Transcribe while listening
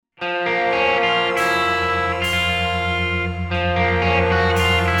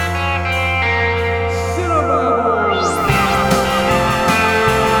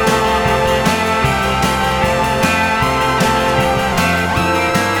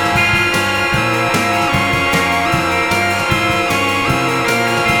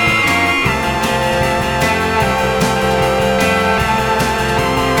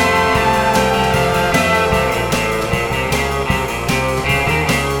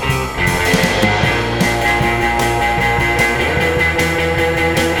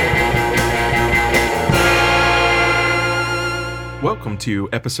to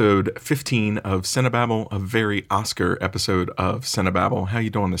episode 15 of Cinebabble, a very Oscar episode of Cinebabble. How you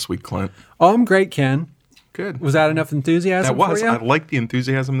doing this week, Clint? Oh, I'm great, Ken. Good. Was that enough enthusiasm That was. for you? I liked the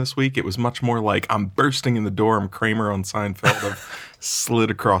enthusiasm this week. It was much more like I'm bursting in the door. I'm Kramer on Seinfeld. I've slid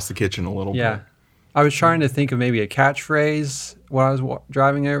across the kitchen a little bit. I was trying to think of maybe a catchphrase while I was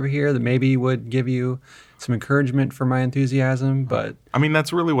driving over here that maybe would give you some encouragement for my enthusiasm, but... I mean,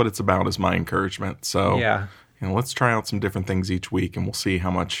 that's really what it's about, is my encouragement. So, yeah. Let's try out some different things each week, and we'll see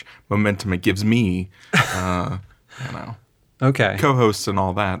how much momentum it gives me. Okay. Co-hosts and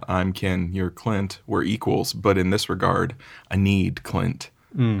all that. I'm Ken, you're Clint. We're equals, but in this regard, I need Clint.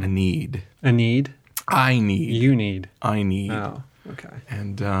 A need. A need? I need. You need. I need. Oh, okay.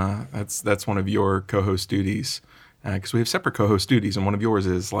 And that's one of your co-host duties, because we have separate co-host duties, and one of yours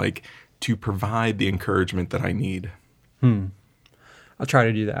is like to provide the encouragement that I need. I'll try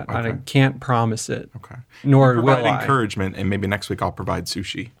to do that. Okay. I can't promise it. Okay. Nor You will provide I. encouragement, and maybe next week I'll provide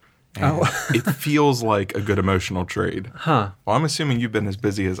sushi. And it feels like a good emotional trade. Huh. Well, I'm assuming you've been as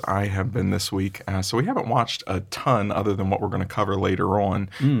busy as I have been this week, so we haven't watched a ton other than what we're going to cover later on.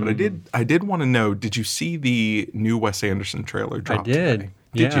 But I did want to know, did you see the new Wes Anderson trailer drop today?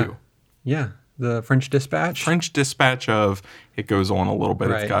 Did you? Yeah. The French Dispatch? French Dispatch of, it goes on a little bit.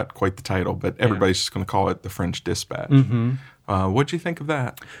 Right. It's got quite the title, but everybody's just going to call it the French Dispatch. What'd you think of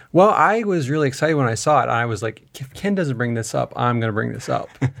that? Well, I was really excited when I saw it. I was like, if Ken doesn't bring this up, I'm going to bring this up.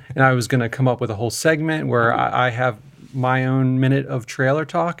 And I was going to come up with a whole segment where I have my own minute of trailer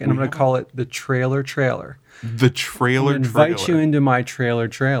talk, and I'm going to call it the trailer. The trailer. Invite you into my trailer.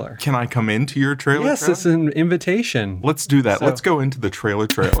 Can I come into your trailer? Yes, it's an invitation. Let's do that. Let's go into the trailer.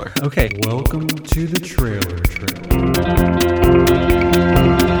 Okay. Welcome to the trailer.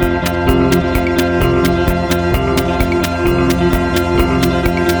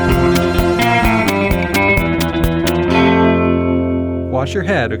 Watch your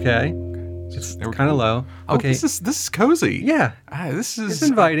head, okay? It's kind of low. Oh, Okay. this is cozy. Yeah. This is It's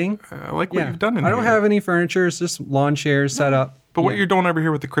inviting. I like what you've done in I here. don't have any furniture. It's just lawn chairs set up. But what you're doing over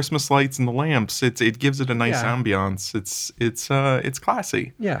here with the Christmas lights and the lamps, it gives it a nice Yeah. ambiance. It's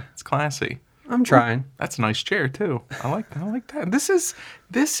classy. Yeah. It's classy. I'm trying. That's a nice chair too. I like that. This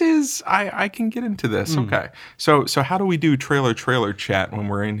is I can get into this. Okay. So how do we do trailer chat when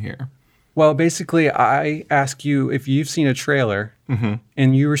we're in here? Well, basically, I ask you if you've seen a trailer,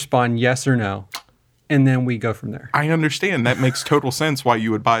 and you respond yes or no, and then we go from there. I understand. That makes total sense why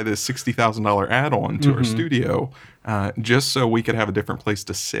you would buy this $60,000 add-on to our studio, just so we could have a different place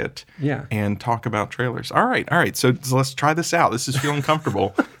to sit and talk about trailers. All right. So let's try this out. This is feeling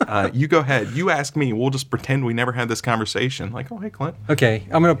comfortable. You go ahead. You ask me. We'll just pretend we never had this conversation. Like, oh, hey, Clint. Okay,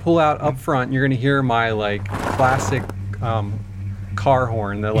 I'm going to pull out up front. You're going to hear my, classic car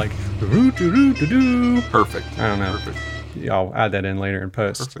horn that, doo-doo-doo-doo-doo. Perfect. I don't know. Perfect. Yeah, I'll add that in later in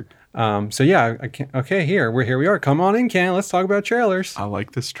post. Perfect. So yeah, I can, okay, here we are. Come on in, Ken. Let's talk about trailers. I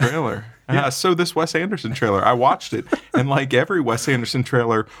like this trailer. So this Wes Anderson trailer, I watched it, and like every Wes Anderson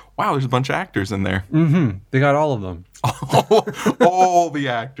trailer, wow, there's a bunch of actors in there. They got all of them. all the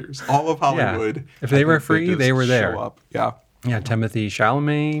actors, all of Hollywood. Yeah. If they were free, just they were there. Show up. Yeah. Yeah, Timothy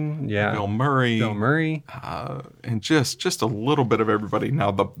Chalamet. Yeah, Bill Murray. And just a little bit of everybody. Now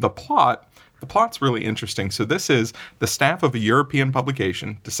the plot's really interesting. So this is the staff of a European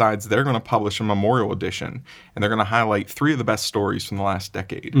publication decides they're going to publish a memorial edition, and they're going to highlight 3 of the best stories from the last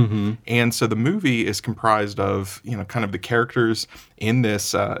decade. And so the movie is comprised of, kind of the characters in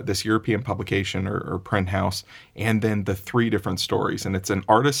this European publication or print house, and then the 3 different stories. And it's an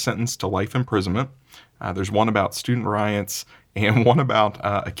artist sentenced to life imprisonment. There's one about student riots and one about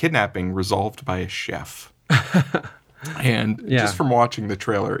a kidnapping resolved by a chef. And just from watching the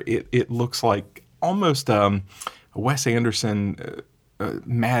trailer, it looks like almost a Wes Anderson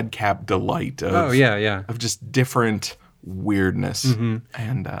madcap delight of just different weirdness.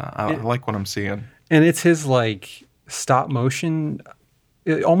 And I like what I'm seeing. And it's his stop motion.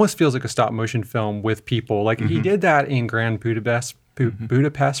 It almost feels like a stop motion film with people. He did that in Grand Budapest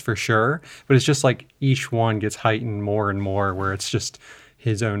for sure, but it's just each one gets heightened more and more, where it's just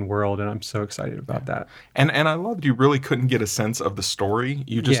his own world, and I'm so excited about that. And I loved you really couldn't get a sense of the story.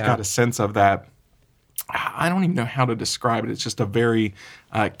 You just got a sense of that. I don't even know how to describe it. It's just a very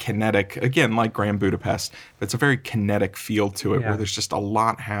kinetic, again, like Grand Budapest, but it's a very kinetic feel to it where there's just a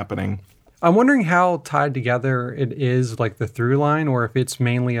lot happening. I'm wondering how tied together it is, the through line, or if it's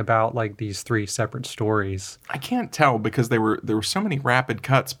mainly about these 3 separate stories. I can't tell because there were so many rapid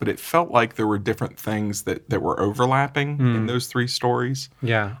cuts, but it felt like there were different things that were overlapping in those 3 stories.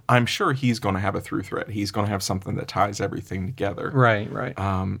 Yeah. I'm sure he's going to have a through thread. He's going to have something that ties everything together. Right.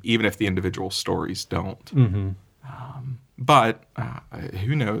 Even if the individual stories don't. But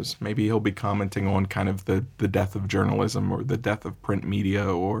who knows? Maybe he'll be commenting on kind of the death of journalism or the death of print media,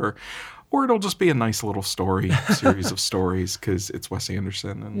 or it'll just be a nice little series of stories because it's Wes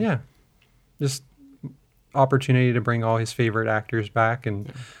Anderson. And Yeah. Just opportunity to bring all his favorite actors back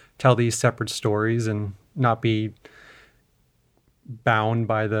and tell these separate stories and not be bound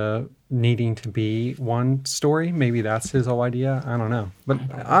by the needing to be one story. Maybe that's his whole idea. I don't know. But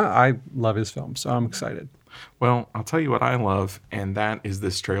I love his film, so I'm excited. Well, I'll tell you what I love, and that is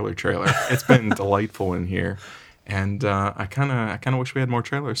this trailer. It's been delightful in here. And I kind of wish we had more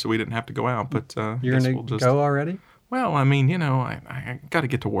trailers so we didn't have to go out. But you're going to go already? Well, I mean, I got to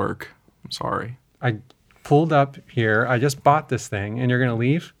get to work. I'm sorry. I pulled up here. I just bought this thing, and you're going to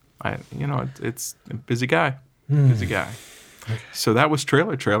leave? It's a busy guy. Busy guy. Okay. So that was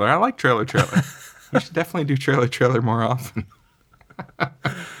trailer. I like trailer. We should definitely do trailer more often.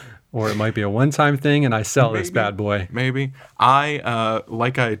 Or it might be a one-time thing, and I sell this bad boy. Maybe.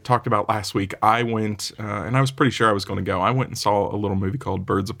 Like I talked about last week, I went, and I was pretty sure I was going to go. I went and saw a little movie called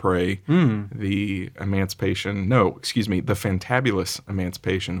Birds of Prey, the Fantabulous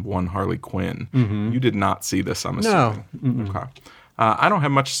Emancipation of one Harley Quinn. Mm-hmm. You did not see this, I'm assuming. No. Okay. I don't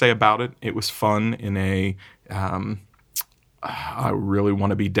have much to say about it. It was fun in a, I really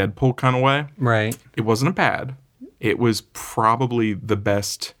want to be Deadpool kind of way. Right. It wasn't bad. It was probably the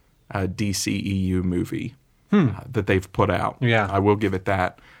best DCEU movie that they've put out. Yeah. I will give it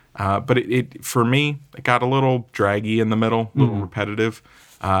that. But it for me, it got a little draggy in the middle, a little repetitive,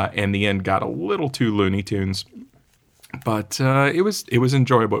 and the end got a little too Looney Tunes. But it was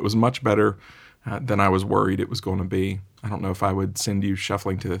enjoyable. It was much better than I was worried it was going to be. I don't know if I would send you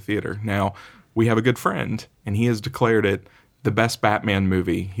shuffling to the theater. Now, we have a good friend, and he has declared it the best Batman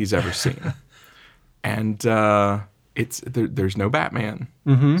movie he's ever seen. And there's no Batman.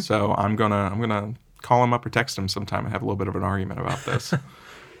 Mm-hmm. So I'm gonna call him up or text him sometime and have a little bit of an argument about this.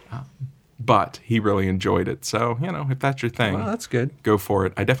 But he really enjoyed it. So, if that's your thing, well, that's good. Go for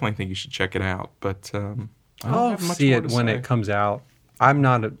it. I definitely think you should check it out. But I'll see it when it comes out. I'm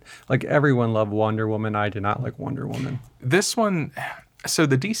not like everyone loved Wonder Woman. I did not like Wonder Woman. This one, so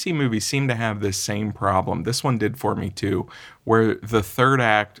the DC movies seem to have this same problem. This one did for me too, where the third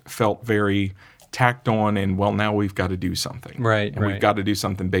act felt very tacked on and, well, now we've got to do something. Right. And we've got to do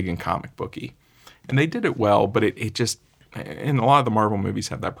something big and comic booky. And they did it well, but it just, and a lot of the Marvel movies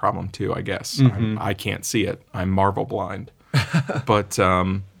have that problem too, I guess. Mm-hmm. I can't see it. I'm Marvel blind. But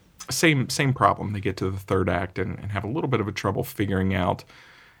same problem. They get to the third act and have a little bit of a trouble figuring out,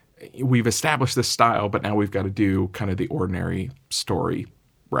 we've established this style, but now we've got to do kind of the ordinary story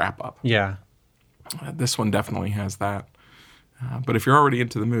wrap up. Yeah. This one definitely has that. But if you're already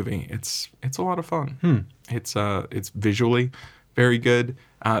into the movie, it's a lot of fun. It's visually very good.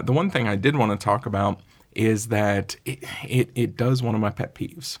 The one thing I did want to talk about is that it does one of my pet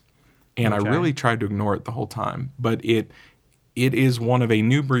peeves, and okay. I really tried to ignore it the whole time. But it is one of a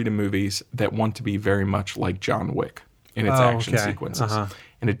new breed of movies that want to be very much like John Wick in its action sequences,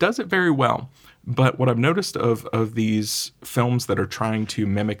 and it does it very well. But what I've noticed of these films that are trying to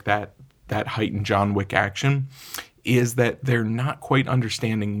mimic that heightened John Wick action is that they're not quite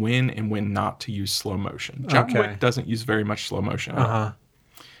understanding when and when not to use slow motion. John Wick doesn't use very much slow motion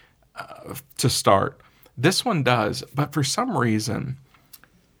to start. This one does, but for some reason,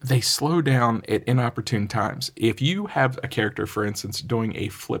 they slow down at inopportune times. If you have a character, for instance, doing a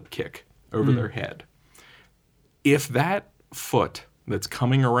flip kick over their head, if that foot that's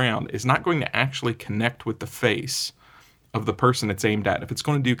coming around is not going to actually connect with the face of the person it's aimed at, if it's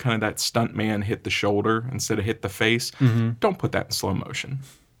going to do kind of that stunt man hit the shoulder instead of hit the face, don't put that in slow motion.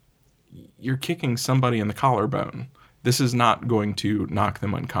 You're kicking somebody in the collarbone. This is not going to knock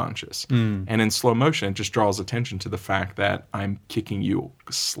them unconscious. And in slow motion, it just draws attention to the fact that I'm kicking you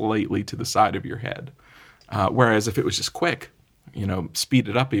slightly to the side of your head. Whereas if it was just quick, speed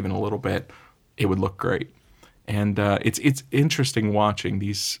it up even a little bit, it would look great. And it's interesting watching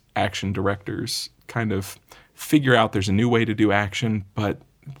these action directors kind of figure out there's a new way to do action, but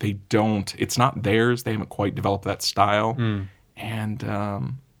they don't. It's not theirs. They haven't quite developed that style. And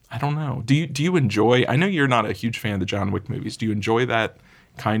I don't know. Do you enjoy? I know you're not a huge fan of the John Wick movies. Do you enjoy that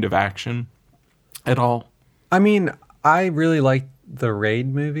kind of action at all? I mean, I really like the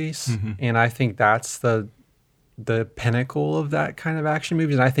Raid movies, and I think that's the pinnacle of that kind of action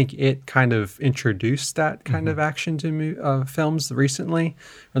movies. And I think it kind of introduced that kind of action to films recently,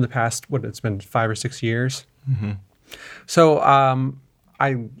 in the past, it's been 5 or 6 years. So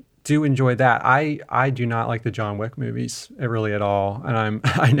I do enjoy that. I do not like the John Wick movies really at all, and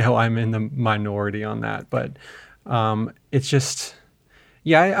I know I'm in the minority on that, but it's just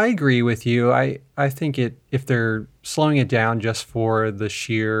Yeah, I agree with you. I think if they're slowing it down just for the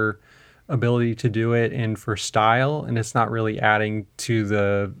sheer ability to do it and for style, and it's not really adding to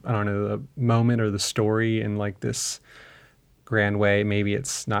the, I don't know, the moment or the story in like this grand way, maybe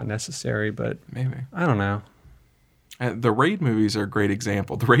it's not necessary, but Maybe. I don't know. The Raid movies are a great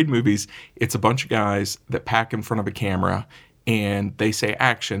example. The Raid movies, it's a bunch of guys that pack in front of a camera and they say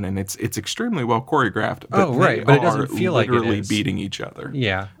action, and it's extremely well choreographed. But Right, but it doesn't feel like it literally is. beating each other.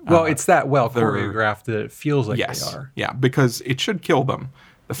 Yeah. Well, it's that well they're- choreographed that it feels like Yes. they are. Yeah, because it should kill them.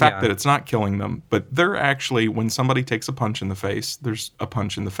 The fact Yeah. that it's not killing them, but they're actually, when somebody takes a punch in the face, there's a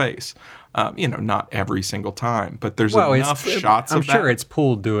punch in the face. Not every single time, but there's enough shots I'm of that. sure it's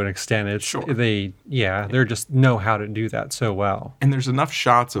pulled to an extent. It's Sure. they're just know how to do that so well. And there's enough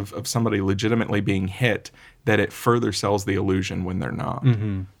shots of somebody legitimately being hit that it further sells the illusion when they're not.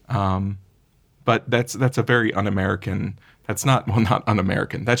 But that's a very un-American. That's not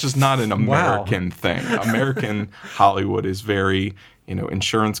un-American. That's just not an American thing. American Hollywood is very,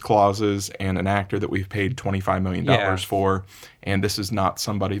 insurance clauses and an actor that we've paid $25 million for. And this is not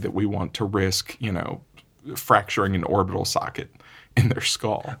somebody that we want to risk, fracturing an orbital socket in their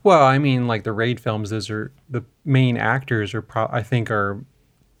skull. Well, I mean, like the Raid films, those are the main actors I think are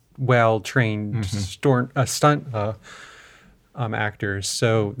well trained stunt actors,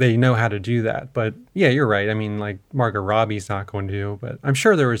 so they know how to do that. But yeah, you're right. I mean, like Margot Robbie's not going to, but I'm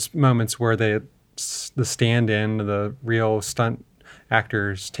sure there was moments where the stand-in, the real stunt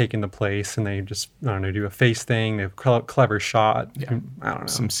actors taking the place, and they just, I don't know, do a face thing, they have clever shot. Yeah. I don't know.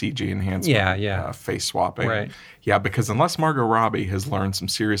 Some CG enhancement. Yeah. Face swapping. Right. Yeah, because unless Margot Robbie has learned some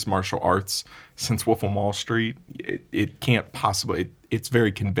serious martial arts since Wolf on Wall Street, it can't possibly. It's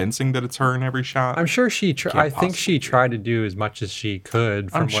very convincing that it's her in every shot. I'm sure I think she tried to do as much as she could.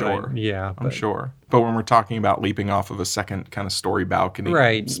 I'm sure. I'm sure. But when we're talking about leaping off of a second kind of story balcony,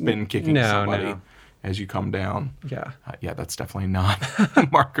 right, spin kicking somebody as you come down, that's definitely not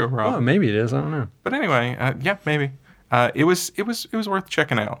Margot Robbie. Oh, maybe it is. I don't know. But anyway, maybe. It was worth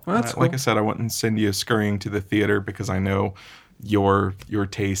checking out. Well, that's cool. Like I said, I wouldn't send you scurrying to the theater because I know your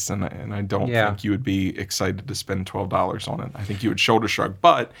tastes, and I don't think you would be excited to spend $12 on it. I think you would shoulder shrug.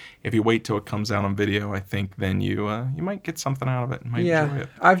 But if you wait till it comes out on video, I think then you might get something out of it and might enjoy it.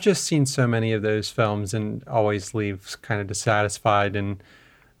 I've just seen so many of those films and always leave kind of dissatisfied and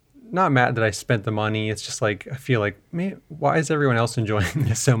not mad that I spent the money. It's just like, I feel like, man, why is everyone else enjoying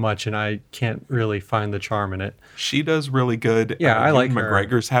this so much and I can't really find the charm in it? She does really good. Yeah, I like her.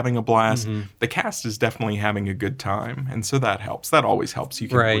 McGregor's having a blast. The cast is definitely having a good time, and so that helps. That always helps. You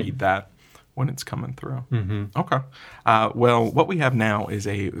can read that when it's coming through. Okay. Well, what we have now is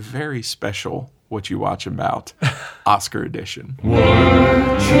a very special Whatchoo Watchin Bout Oscar edition.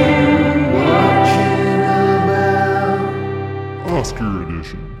 Oscar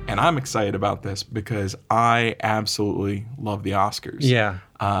edition. And I'm excited about this because I absolutely love the Oscars. Yeah.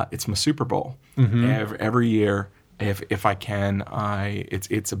 It's my Super Bowl. Every year, if I can,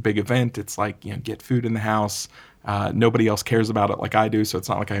 it's a big event. It's like, get food in the house. Nobody else cares about it like I do, so it's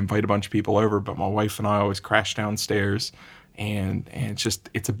not like I invite a bunch of people over, but my wife and I always crash downstairs, and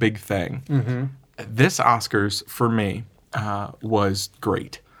it's a big thing. This Oscars, for me, was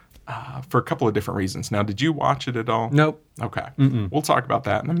great. For a couple of different reasons. Now, did you watch it at all? Nope. Okay. We'll talk about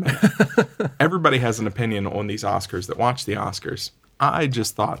that in a minute. Everybody has an opinion on these Oscars that watch the Oscars. I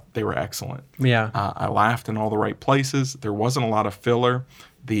just thought they were excellent. Yeah. I laughed in all the right places. There wasn't a lot of filler.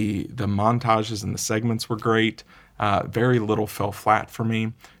 The montages and the segments were great. Very little fell flat for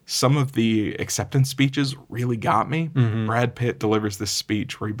me. Some of the acceptance speeches really got me. Brad Pitt delivers this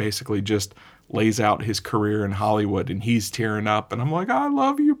speech where he basically just lays out his career in Hollywood, and he's tearing up, and I'm like, I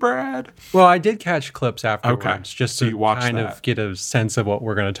love you, Brad. Well, I did catch clips afterwards, Okay. just So to you watched kind of get a sense of what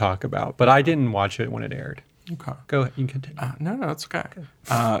we're going to talk about. But I didn't watch it when it aired. Okay. Go ahead, you can continue. No, that's okay.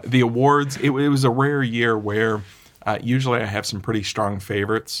 The awards, it was a rare year where usually I have some pretty strong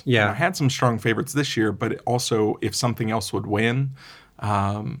favorites. Yeah. And I had some strong favorites this year, but also if something else would win,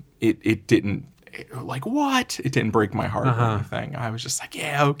 it didn't, like, what? It didn't break my heart or anything. I was just like,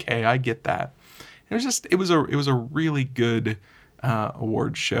 yeah, okay, I get that. It was a really good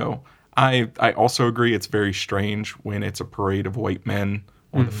award show. I also agree it's very strange when it's a parade of white men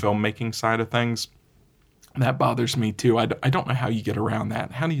on the filmmaking side of things. That bothers me too. I don't know how you get around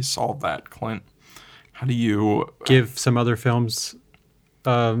that. How do you solve that, Clint? How do you give some other films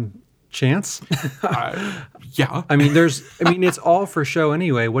chance? Yeah. I mean, it's all for show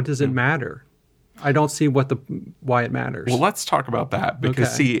anyway. What does it matter? I don't see why it matters. Well, let's talk about that because,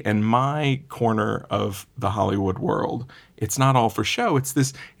 Okay. see, in my corner of the Hollywood world, it's not all for show. It's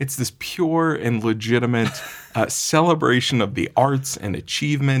this pure and legitimate celebration of the arts and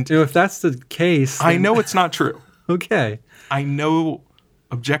achievement. You know, if that's the case, I then- know it's not true. Okay. I know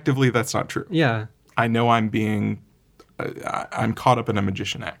objectively that's not true. Yeah. I know I'm caught up in a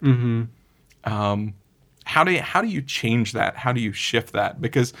magician act. How do you change that? How do you shift that?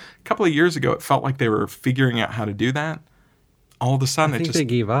 Because a couple of years ago, it felt like they were figuring out how to do that. All of a sudden, I think it just they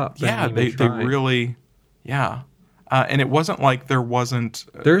gave up. yeah, Didn't even they try. really and it wasn't like there wasn't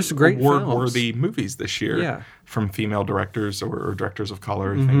There's great award-worthy movies this year Yeah. from female directors or directors of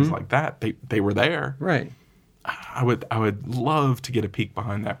color and things like that. They were there. Right. I would love to get a peek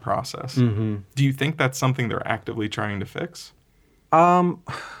behind that process. Do you think that's something they're actively trying to fix?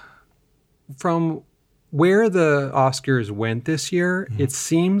 From where the Oscars went this year, it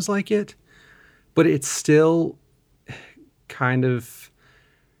seems like it, but it's still kind of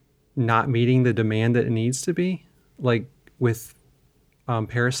not meeting the demand that it needs to be. Like with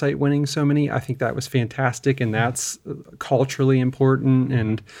Parasite winning so many, I think that was fantastic, and that's culturally important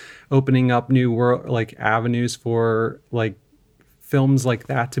and opening up new avenues for like films like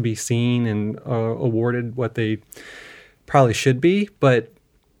that to be seen and awarded what they probably should be. But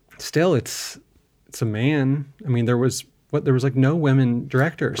still, it's a man. I mean, there was like no women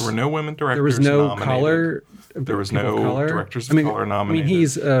directors. There were no women directors. There was no nominated. color. There was people of no color. directors of color nominated. I mean,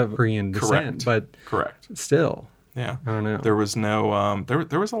 he's Korean Correct. descent, but Correct. still, Yeah. I don't know. There was no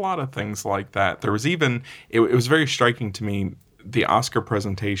there was a lot of things like that. There was even it was very striking to me, the Oscar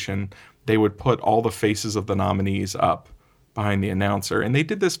presentation, they would put all the faces of the nominees up behind the announcer, and they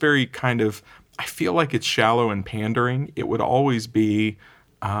did this very kind of, I feel like it's shallow and pandering. It would always be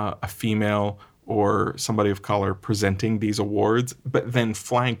a female or somebody of color presenting these awards, but then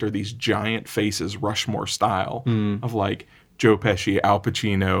flanked are these giant faces, Rushmore style, of like Joe Pesci, Al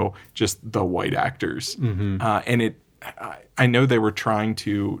Pacino, just the white actors. And I know they were trying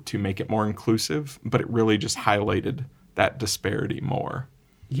to make it more inclusive, but it really just highlighted that disparity more.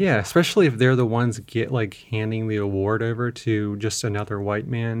 Yeah, especially if they're the ones handing the award over to just another white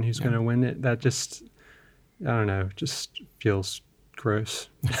man who's going to win it. That just, I don't know, just feels gross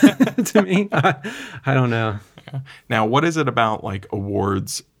to me. I don't know. Yeah. Now, what is it about like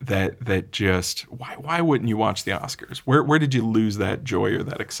awards that just why wouldn't you watch the Oscars? Where did you lose that joy or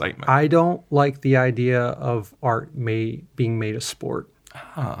that excitement? I don't like the idea of art being made a sport.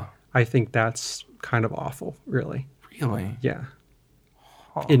 I think that's kind of awful, really. Really? Yeah.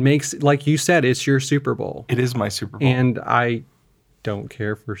 It makes, like you said, it's your Super Bowl. It is my Super Bowl. And I don't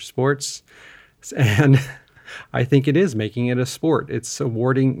care for sports. And I think it is making it a sport. It's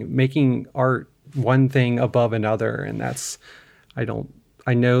making art one thing above another. And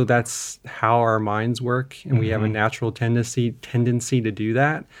I know that's how our minds work. And we have a natural tendency to do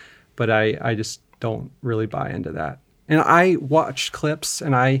that. But I just don't really buy into that. And I watched clips,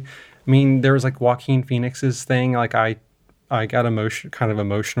 and I mean, there was like Joaquin Phoenix's thing. Like I got kind of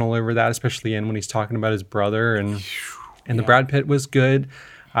emotional over that, especially when he's talking about his brother, and the Brad Pitt was good.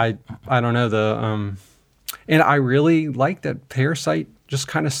 I don't know and I really liked that Parasite just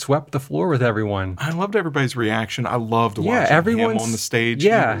kind of swept the floor with everyone. I loved everybody's reaction. I loved watching him on the stage.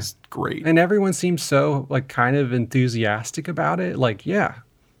 Yeah, he was great. And everyone seems so like kind of enthusiastic about it. Like, yeah,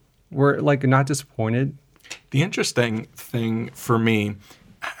 we're like not disappointed. The interesting thing for me,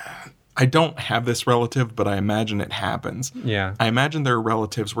 I don't have this relative, but I imagine it happens. Yeah. I imagine there are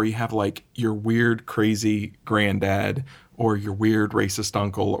relatives where you have like your weird, crazy granddad or your weird racist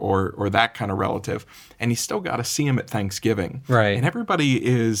uncle or that kind of relative, and you still got to see him at Thanksgiving. Right. And everybody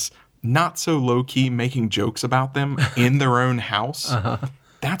is not so low-key making jokes about them in their own house.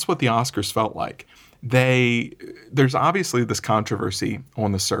 That's what the Oscars felt like. There's obviously this controversy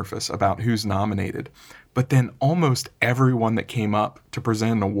on the surface about who's nominated, but then almost everyone that came up to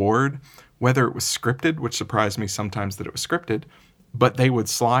present an award, whether it was scripted, which surprised me sometimes that it was scripted, but they would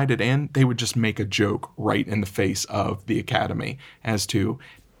slide it in, they would just make a joke right in the face of the Academy as to,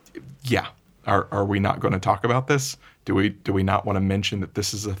 are we not going to talk about this? Do we not want to mention that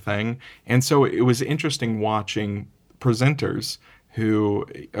this is a thing? And so it was interesting watching presenters who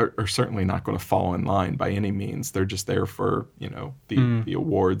are certainly not going to fall in line by any means. They're just there for, the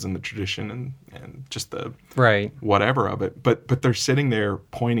awards and the tradition and just the right whatever of it. But they're sitting there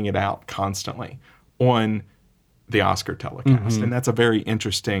pointing it out constantly on the Oscar telecast. And that's a very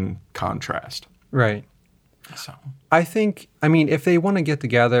interesting contrast. Right. So I think, if they want to get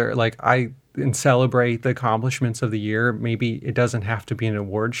together, and celebrate the accomplishments of the year, maybe it doesn't have to be an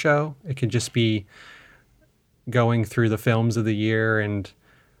award show. It could just be going through the films of the year and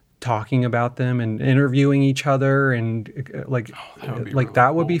talking about them and interviewing each other and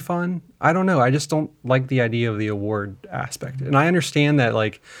that would be fun. I don't know. I just don't like the idea of the award aspect. And I understand that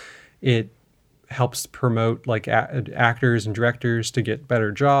like it helps promote like actors and directors to get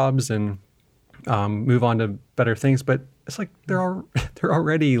better jobs and move on to better things. But it's like they're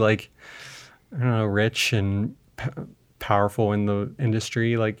already like, I don't know, rich and powerful in the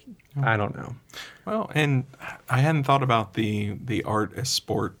industry. Like, I don't know. Well, and I hadn't thought about the art as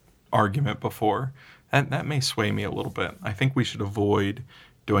sport argument before. That may sway me a little bit. I think we should avoid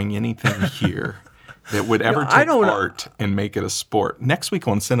doing anything here that would ever take art and make it a sport. Next week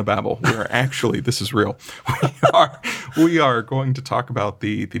on Cinebabble, we are actually, this is real, we are going to talk about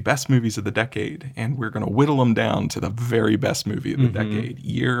the best movies of the decade, and we're going to whittle them down to the very best movie of the decade,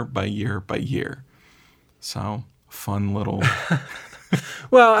 year by year by year. So, fun little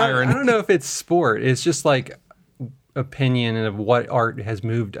well, I don't know if it's sport. It's just like opinion of what art has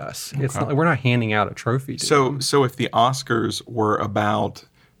moved us. Okay. It's not, we're not handing out a trophy to them. So if the Oscars were about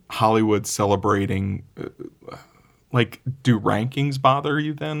Hollywood celebrating, like, do rankings bother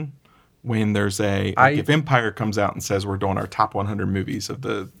you then? When there's if Empire comes out and says we're doing our top 100 movies of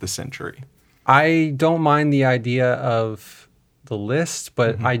the century. I don't mind the idea of the list,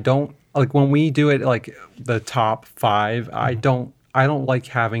 but I don't, like when we do it like the top 5, I don't like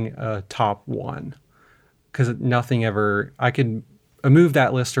having a top 1. Because nothing ever, I could move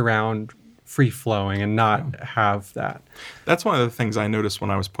that list around free flowing and not have that. That's one of the things I noticed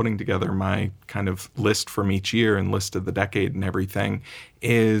when I was putting together my kind of list from each year and list of the decade and everything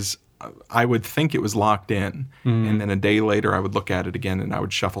is I would think it was locked in. And then a day later I would look at it again and I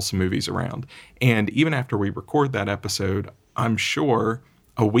would shuffle some movies around. And even after we record that episode, I'm sure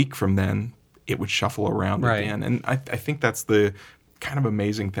a week from then it would shuffle around again. And I think that's the kind of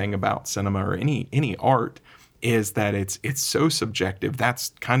amazing thing about cinema or any art is that it's so subjective.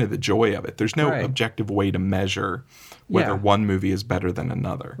 That's kind of the joy of it. There's no objective way to measure whether one movie is better than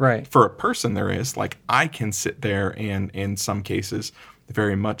another. Right. For a person there is. Like I can sit there and in some cases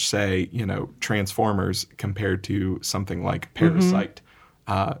very much say, Transformers compared to something like Parasite.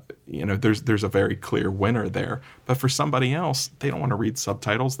 There's a very clear winner there. But for somebody else, they don't want to read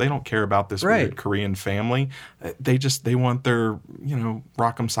subtitles. They don't care about this weird Korean family. They want their,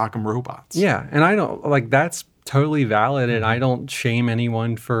 rock'em sock'em robots. Yeah, and I don't, like, that's totally valid, and I don't shame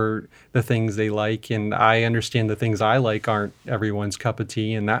anyone for the things they like, and I understand the things I like aren't everyone's cup of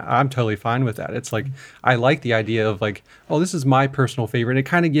tea, and that I'm totally fine with that. It's like, I like the idea of like, oh, this is my personal favorite. It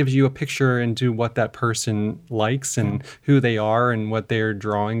kind of gives you a picture into what that person likes and who they are and what they're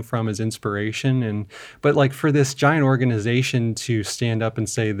drawing from as inspiration. But like for this giant organization to stand up and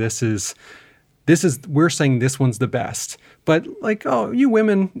say, we're saying this one's the best, but like, oh, you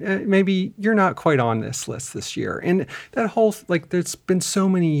women, maybe you're not quite on this list this year. And that whole, like, there's been so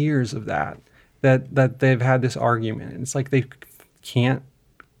many years of that they've had this argument. And it's like they can't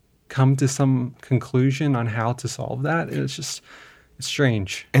come to some conclusion on how to solve that. It's just, it's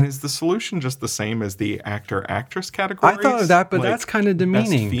strange. And is the solution just the same as the actor-actress categories? I thought of that, but like, that's kind of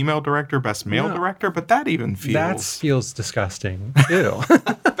demeaning. Best female director, best male director, but that even feels... That feels disgusting. Ew.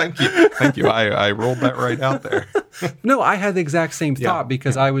 Thank you. I rolled that right out there. No, I had the exact same thought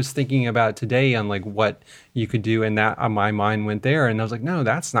because I was thinking about today on like what you could do, and that my mind went there, and I was like, no,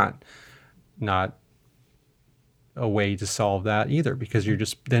 that's not a way to solve that either, because you're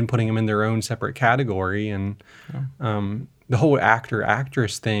just then putting them in their own separate category, and the whole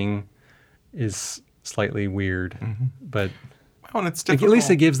actor-actress thing is slightly weird, but well, and it's like, at least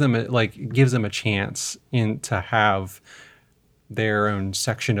it gives them a chance to have their own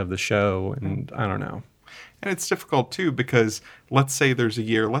section of the show, and I don't know. And it's difficult too because let's say there's a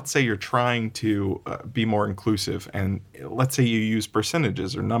year, let's say you're trying to be more inclusive, and let's say you use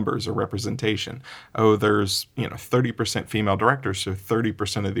percentages or numbers or representation. Oh, there's 30% female directors, so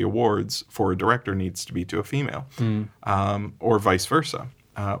 30% of the awards for a director needs to be to a female, or vice versa.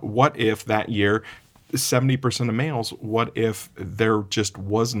 What if that year 70% of males? What if there just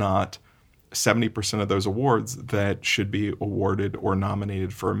was not 70% of those awards that should be awarded or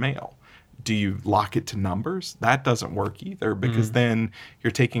nominated for a male? Do you lock it to numbers? That doesn't work either, because then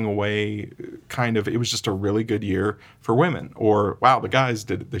you're taking away it was just a really good year for women, or wow, the guys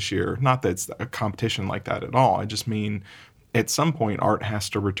did it this year. Not that it's a competition like that at all. I just mean at some point art has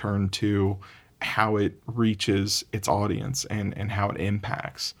to return to how it reaches its audience and how it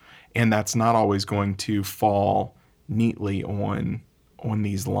impacts. And that's not always going to fall neatly on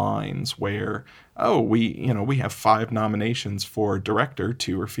these lines where, oh, we have 5 nominations for director,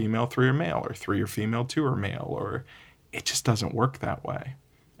 2 are female, 3 are male, or 3 are female, 2 are male, or it just doesn't work that way.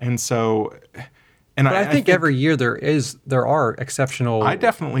 And so And But I think every year there are exceptional. I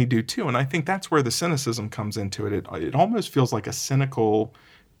definitely do too, and I think that's where the cynicism comes into it. It almost feels like a cynical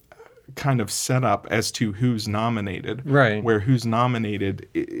kind of setup as to who's nominated, right? Where who's nominated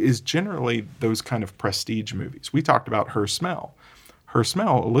is generally those kind of prestige movies. We talked about Her Smell. Her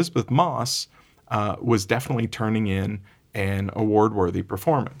Smell, Elizabeth Moss was definitely turning in an award-worthy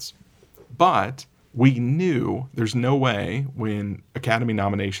performance, but we knew there's no way when Academy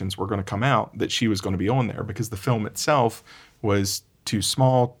nominations were going to come out that she was going to be on there because the film itself was too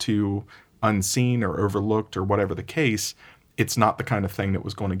small, too unseen or overlooked or whatever the case. It's not the kind of thing that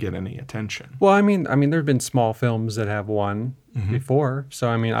was going to get any attention. Well, I mean, there have been small films that have won before. So,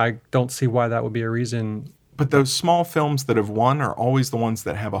 I mean, I don't see why that would be a reason. But those small films that have won are always the ones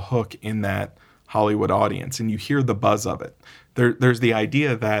that have a hook in that Hollywood audience, and you hear the buzz of it. There's the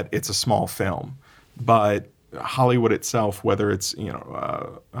idea that it's a small film, but Hollywood itself, whether it's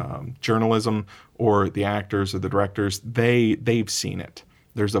journalism or the actors or the directors, they've seen it.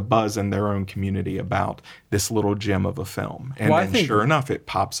 There's a buzz in their own community about this little gem of a film, and sure enough, it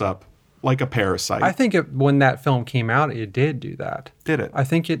pops up like a Parasite. I think when that film came out, it did do that. Did it? I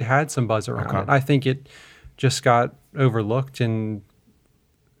think it had some buzz around it. I think it just got overlooked, and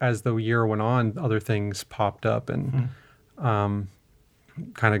as the year went on, other things popped up and kind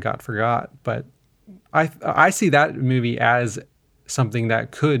of got forgot. But I see that movie as something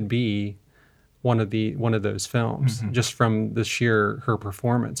that could be one of those films, just from the sheer her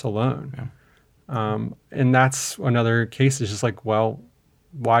performance alone. Yeah. And that's another case. It's just like, well,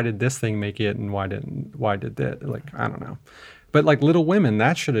 why did this thing make it, and why did that? Like, I don't know. But like Little Women,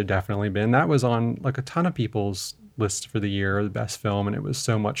 that should have definitely been. That was on like a ton of people's list for the year, the best film, and it was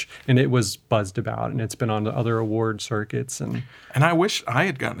so much, and it was buzzed about, and it's been on the other award circuits. And I wish I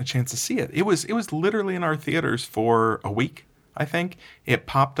had gotten a chance to see it. It was literally in our theaters for a week. I think it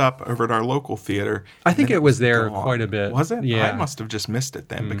popped up over at our local theater. I think it was there quite a bit. Was it? Yeah. I must have just missed it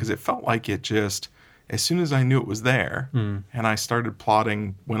then because it felt like it just, as soon as I knew it was there and I started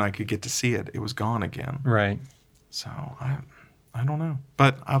plotting when I could get to see it, it was gone again. Right. So I don't know.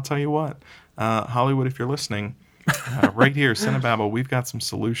 But I'll tell you what, Hollywood, if you're listening, right here, Cinebabble, we've got some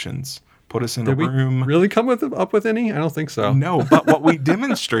solutions. Put us in a room. Did we really come up with any? I don't think so. No, but what we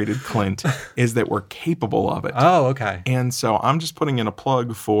demonstrated, Clint, is that we're capable of it. Oh, okay. And so I'm just putting in a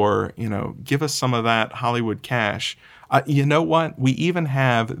plug for, give us some of that Hollywood cash. You know what? We even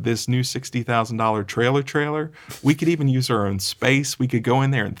have this new $60,000 trailer. We could even use our own space. We could go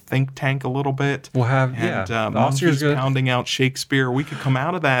in there and think tank a little bit. We'll have, monkeys pounding out Shakespeare. We could come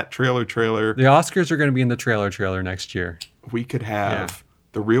out of that trailer. The Oscars are going to be in the trailer next year. We could have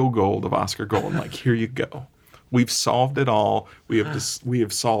the real gold of Oscar gold. Like, here you go. We've solved it all. We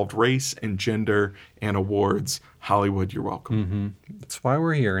have solved race and gender and awards. Hollywood, you're welcome. That's why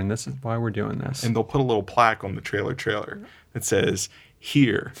we're here, and this is why we're doing this. And they'll put a little plaque on the trailer that says,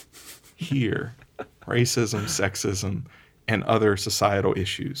 here, racism, sexism, and other societal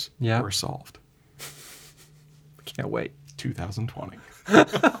issues were solved. Can't wait. 2020.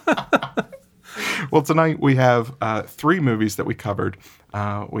 Well, tonight we have 3 movies that we covered.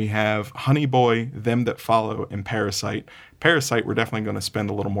 We have Honey Boy, Them That Follow, and Parasite. Parasite we're definitely going to spend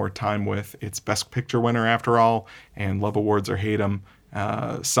a little more time with. It's Best Picture winner after all, and love awards or hate them.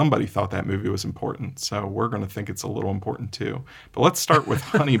 Somebody thought that movie was important, so we're going to think it's a little important too. But let's start with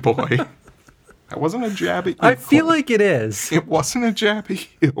Honey Boy. That wasn't a jab at you. I feel like it is. It wasn't a jab at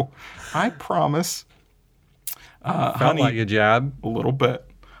you. I promise. Felt like a jab. A little bit.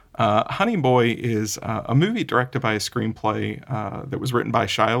 Honey Boy is a movie directed by a screenplay that was written by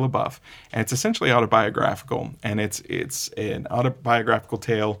Shia LaBouf, and it's essentially autobiographical. And it's an autobiographical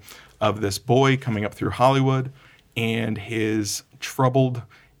tale of this boy coming up through Hollywood and his troubled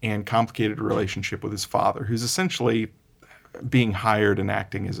and complicated relationship with his father, who's essentially being hired and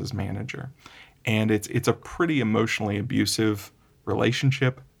acting as his manager. And it's a pretty emotionally abusive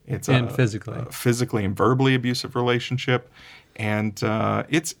relationship. It's physically and verbally abusive relationship. And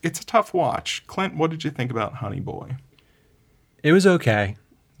it's a tough watch. Clint, what did you think about Honey Boy? It was okay.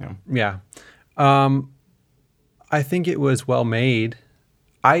 Yeah. I think it was well made.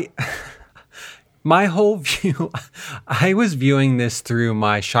 My whole view, I was viewing this through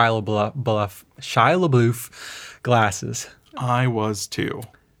my Shia LaBouf glasses. I was too.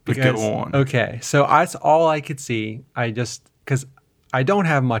 But go on. Okay, so that's all I could see. Because I don't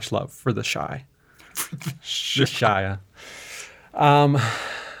have much love for the Shia. Shia.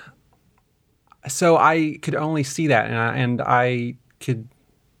 So I could only see that, and I could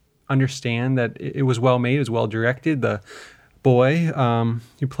understand that it was well made, it was well directed. The boy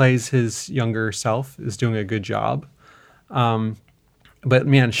who plays his younger self is doing a good job. But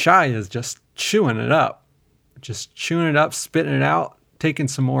man, Shia is just chewing it up, spitting it out, taking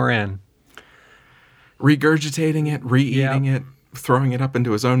some more in. Regurgitating it, re-eating it, throwing it up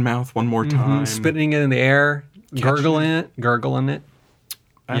into his own mouth one more time. Spitting it in the air, gurgling it.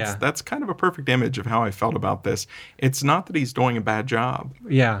 That's kind of a perfect image of how I felt about this. It's not that he's doing a bad job.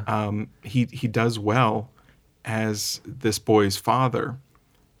 Yeah. He does well as this boy's father.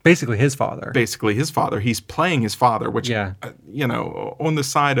 Basically his father. He's playing his father, which, on the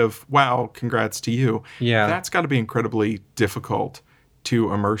side of, wow, congrats to you. Yeah. That's got to be incredibly difficult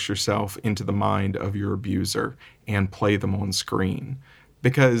to immerse yourself into the mind of your abuser and play them on screen.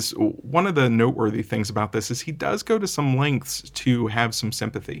 Because one of the noteworthy things about this is he does go to some lengths to have some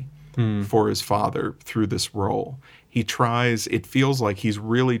sympathy for his father through this role. It feels like he's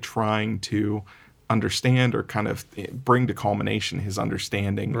really trying to understand or kind of bring to culmination his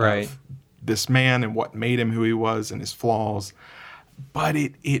understanding of this man and what made him who he was and his flaws. But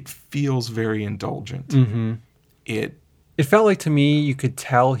it feels very indulgent. Mm-hmm. It felt like to me you could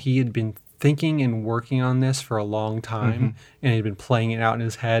tell he had been thinking and working on this for a long time, and he'd been playing it out in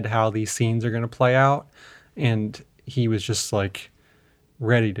his head how these scenes are going to play out, and he was just like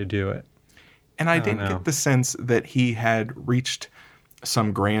ready to do it. And I didn't get the sense that he had reached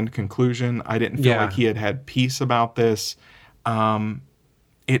some grand conclusion. I didn't feel like he had peace about this.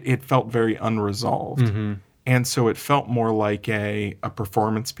 It felt very unresolved. And so it felt more like a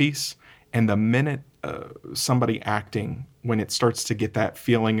performance piece. And the minute somebody acting, when it starts to get that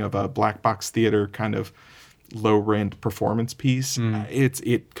feeling of a black box theater kind of low-rent performance piece,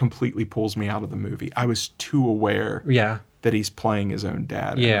 it completely pulls me out of the movie. I was too aware that he's playing his own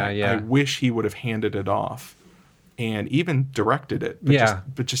dad. I wish he would have handed it off and even directed it,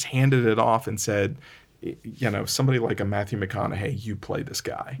 but just handed it off and said, somebody like a Matthew McConaughey, you play this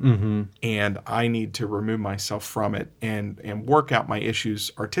guy. And I need to remove myself from it and work out my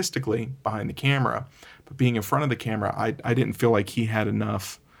issues artistically behind the camera. But being in front of the camera, I didn't feel like he had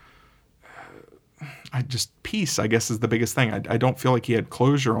enough. Peace, I guess, is the biggest thing. I don't feel like he had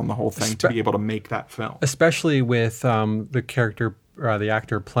closure on the whole thing to be able to make that film. Especially with the character, the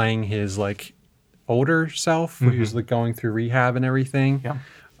actor playing his like older self, who was like going through rehab and everything.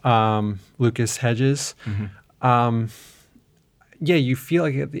 Lucas Hedges. You feel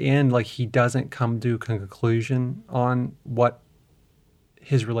like at the end, like he doesn't come to a conclusion on what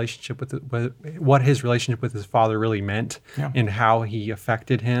his relationship with his father really meant and how he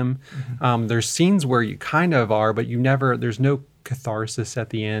affected him. There's scenes where you kind of are, but there's no catharsis at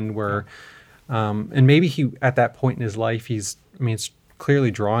the end where, and maybe he, at that point in his life, it's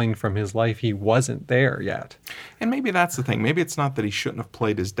clearly drawing from his life. He wasn't there yet. And maybe that's the thing. Maybe it's not that he shouldn't have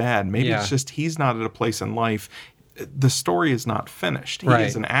played his dad. Maybe it's just he's not at a place in life. The story is not finished. He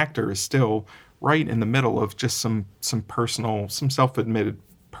as an actor is still right in the middle of just some personal, some self-admitted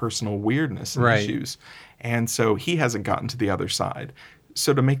personal weirdness and issues. And so he hasn't gotten to the other side.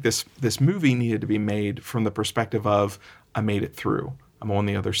 So to make this movie needed to be made from the perspective of, I made it through. I'm on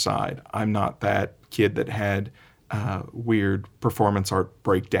the other side. I'm not that kid that had weird performance art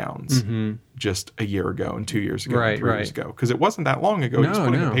breakdowns just a year ago and 2 years ago and 3 years ago. Because it wasn't that long ago. He was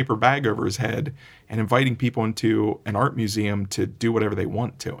putting a paper bag over his head and inviting people into an art museum to do whatever they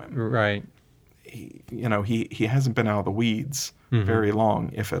want to him. Right. He hasn't been out of the weeds very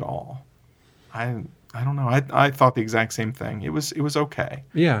long, if at all. I don't know. I thought the exact same thing. It was okay.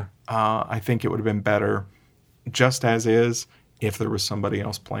 Yeah. I think it would have been better just as is if there was somebody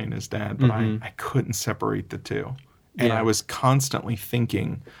else playing his dad, but I couldn't separate the two. And I was constantly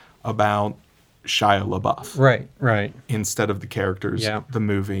thinking about Shia LaBeouf. Right. Instead of the characters, the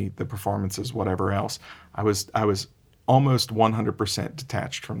movie, the performances, whatever else. I was almost 100%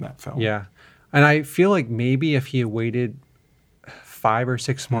 detached from that film. Yeah. And I feel like maybe if he had waited 5 or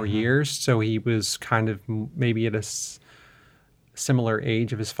 6 more years, so he was kind of maybe at a similar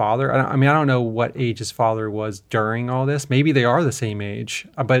age of his father. I don't know what age his father was during all this. Maybe they are the same age.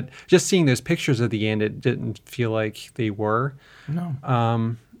 But just seeing those pictures at the end, it didn't feel like they were.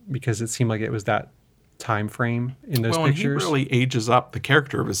 No. Because it seemed like it was that time frame in those pictures. And he really ages up the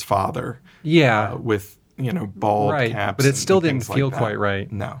character of his father. Yeah. With, bald caps. But it still didn't feel like quite right.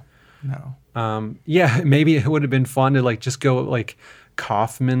 No. Maybe it would have been fun to just go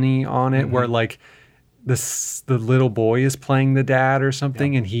Kaufman-y on it, where the little boy is playing the dad or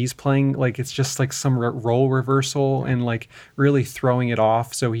something, and he's playing it's just some role reversal and really throwing it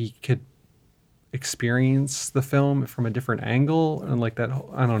off so he could experience the film from a different angle and that.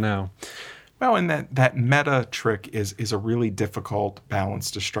 I don't know. Well, and that meta trick is a really difficult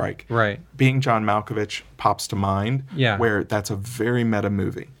balance to strike. Right. Being John Malkovich pops to mind. Yeah. Where that's a very meta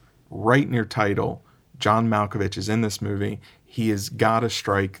movie. Right in your title, John Malkovich is in this movie. he has got to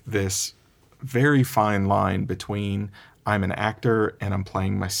strike this very fine line between I'm an actor and I'm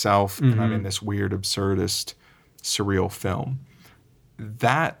playing myself and I'm in this weird, absurdist, surreal film.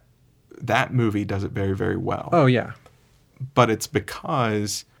 That movie does it very, very well. Oh, yeah. But it's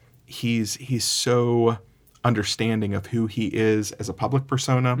because he's so understanding of who he is as a public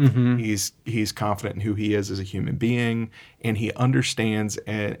persona. He's confident in who he is as a human being, and he understands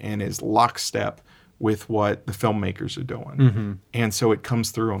and is lockstep with what the filmmakers are doing. And so it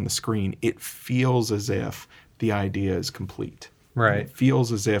comes through on the screen. It feels as if the idea is complete. Right. It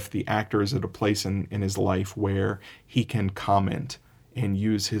feels as if the actor is at a place in his life where he can comment and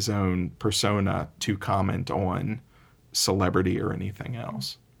use his own persona to comment on celebrity or anything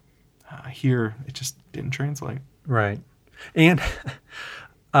else. Here, it just didn't translate. Right. And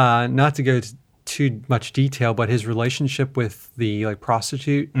not to go to too much detail, but his relationship with the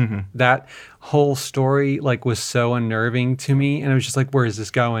prostitute, that whole story was so unnerving to me. And it was just like, where is this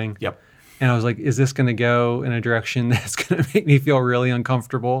going? Yep. And I was like, is this going to go in a direction that's going to make me feel really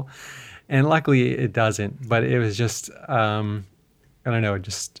uncomfortable? And luckily it doesn't. But it was just, I don't know, it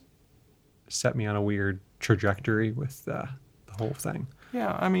just set me on a weird trajectory with the whole thing.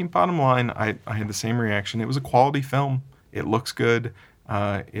 Yeah, I mean, bottom line, I had the same reaction. It was a quality film. It looks good.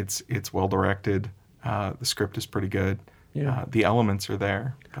 It's well directed. The script is pretty good. Yeah. The elements are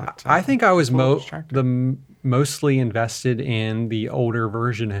there. But, I think I was distracting. mostly invested in the older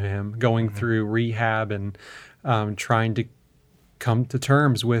version of him going through rehab and trying to come to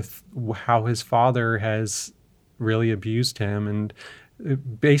terms with how his father has really abused him, and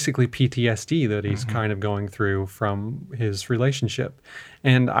basically PTSD that he's kind of going through from his relationship.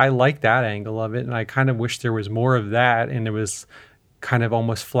 And I like that angle of it, and I kind of wish there was more of that, and it was kind of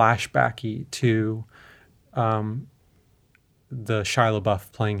almost flashbacky to the Shia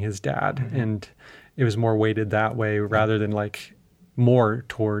LaBeouf playing his dad, and it was more weighted that way rather than more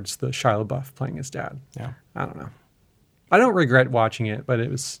towards the Shia LaBeouf playing his dad. Yeah. I don't know. I don't regret watching it, but it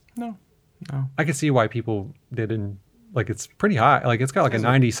was... No. I could see why people didn't... it's pretty high. It's got a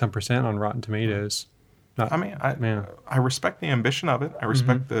 90-some% on Rotten Tomatoes. I respect the ambition of it. I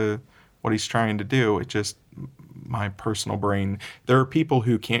respect what he's trying to do. It just... my personal brain... There are people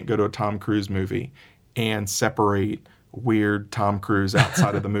who can't go to a Tom Cruise movie and separate weird Tom Cruise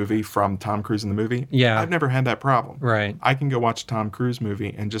outside of the movie from Tom Cruise in the movie. Yeah. I've never had that problem. Right. I can go watch a Tom Cruise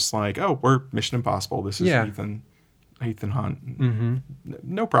movie and just we're Mission Impossible. This is Ethan Hunt.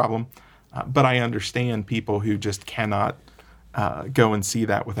 No problem. But I understand people who just cannot go and see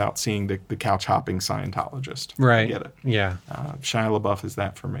that without seeing the couch hopping Scientologist. Right. I get it. Yeah. Shia LaBeouf is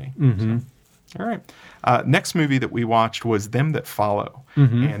that for me. So. All right. Next movie that we watched was Them That Follow.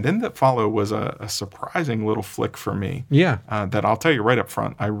 And Them That Follow was a surprising little flick for me. Yeah. That I'll tell you right up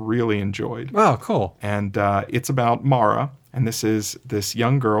front, I really enjoyed. Oh, cool. And it's about Mara. And this is this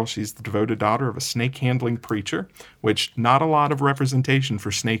young girl. She's the devoted daughter of a snake-handling preacher, which not a lot of representation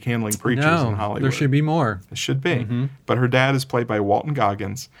for snake-handling preachers in Hollywood. There should be more. There should be. But her dad is played by Walton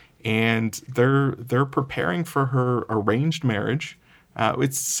Goggins. And they're preparing for her arranged marriage.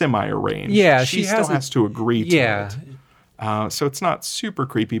 It's semi-arranged. Yeah, she still has to agree to it. So it's not super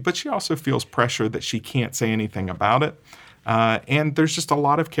creepy, but she also feels pressure that she can't say anything about it. And there's just a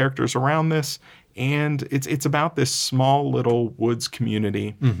lot of characters around this, and it's about this small little woods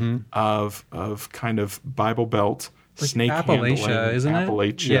community of kind of Bible Belt snake handling,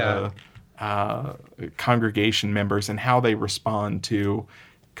 Appalachia congregation members, and how they respond to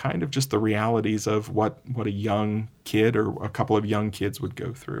kind of just the realities of what a young kid or a couple of young kids would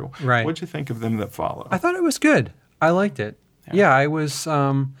go through. Right. What'd you think of Them That Follow? I thought it was good. I liked it. Yeah, I was.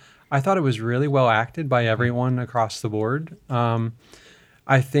 I thought it was really well acted by everyone across the board.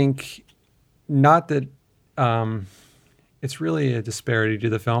 I think not that it's really a disparity to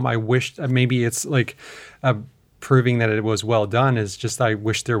the film. I wish maybe it's proving that it was well done is just I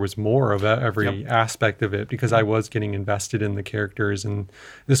wish there was more of every aspect of it, because I was getting invested in the characters and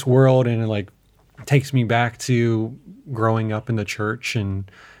this world, and it takes me back to growing up in the church and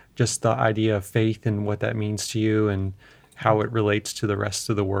just the idea of faith and what that means to you and how it relates to the rest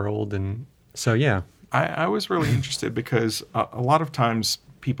of the world. And so, yeah. I was really interested because a lot of times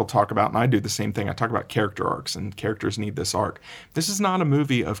people talk about, and I do the same thing, I talk about character arcs, and characters need this arc. This is not a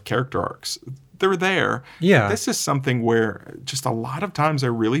movie of character arcs. They're there. Yeah. This is something where just a lot of times I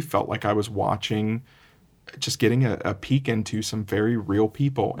really felt like I was watching, just getting a peek into some very real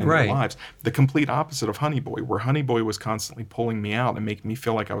people in their lives. The complete opposite of Honey Boy, where Honey Boy was constantly pulling me out and making me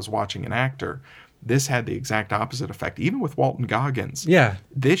feel like I was watching an actor. This had the exact opposite effect, even with Walton Goggins. Yeah.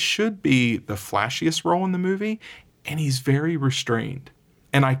 This should be the flashiest role in the movie, and he's very restrained.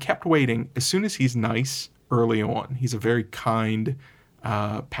 And I kept waiting. As soon as he's nice early on. He's a very kind,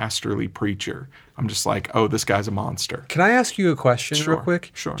 pastorly preacher. I'm just like, oh, this guy's a monster. Can I ask you a question Sure, real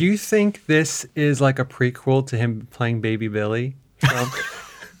quick? sure. Do you think this is like a prequel to him playing Baby Billy from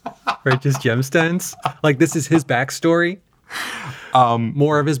Righteous Gemstones? Like this is his backstory?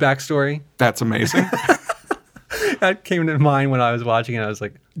 More of his backstory? That's amazing. That came to mind when I was watching it. I was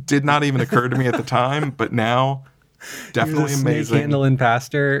like, Did not even occur to me at the time, but now, he definitely was a snake amazing. handling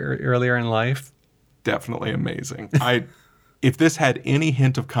pastor earlier in life. Definitely amazing. If this had any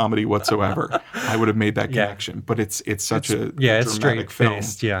hint of comedy whatsoever, I would have made that Yeah. connection. But it's such a it's dramatic film.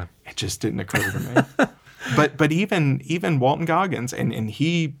 straight-faced, yeah. It just didn't occur to me. But even Walton Goggins, and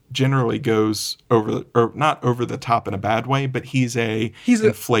he generally goes not over the top in a bad way, but he's an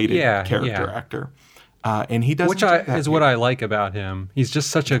inflated character actor. And he does Which is what I like about him. He's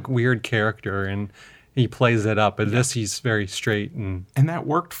just such a weird character, and he plays it up. But this, he's very straight, and that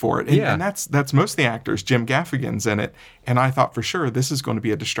worked for it. And that's most of the actors. Jim Gaffigan's in it, and I thought for sure this is going to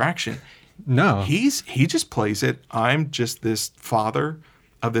be a distraction. no, He just plays it. I'm just this father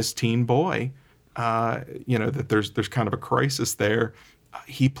of this teen boy. That there's kind of a crisis there.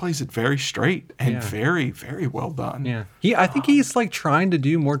 He plays it very straight and very, very well done. yeah. I think he's like trying to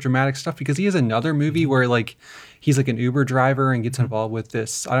do more dramatic stuff because he has another movie where like he's like an Uber driver and gets involved with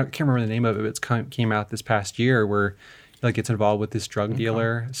this. Can't remember the name of it. But it came out this past year where he like gets involved with this drug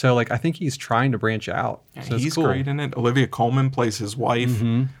dealer. So like I think he's trying to branch out. So He's it's cool. great in it. Olivia Colman plays his wife.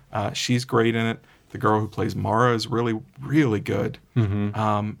 She's great in it. The girl who plays Mara is really, really good.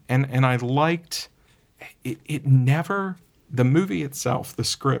 And I liked it. Never, the movie itself, the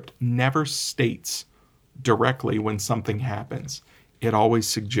script never states directly when something happens. It always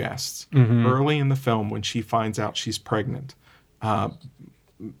suggests early in the film when she finds out she's pregnant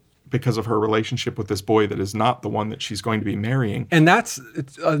because of her relationship with this boy that is not the one that she's going to be marrying. And it's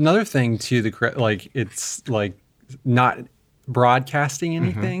another thing too. It's like not broadcasting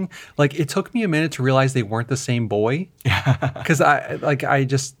anything. Like it took me a minute to realize they weren't the same boy. Because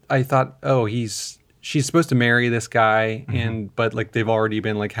I thought, oh, she's supposed to marry this guy, but like they've already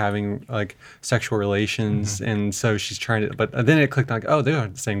been like having like sexual relations, and so she's trying to. But then it clicked like, oh, they're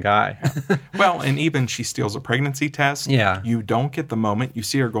the same guy. Well, and even she steals a pregnancy test. Yeah. You don't get the moment. You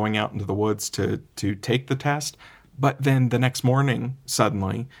see her going out into the woods to take the test. But then the next morning,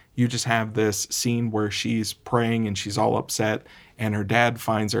 suddenly, you just have this scene where she's praying and she's all upset, and her dad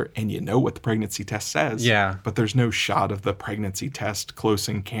finds her, and you know what the pregnancy test says. Yeah. But there's no shot of the pregnancy test close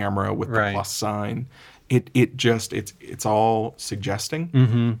in camera with the Right. plus sign. It's all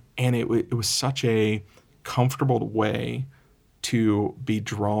suggesting. And it was such a comfortable way to be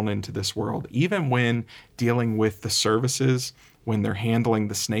drawn into this world. Even when dealing with the services, when they're handling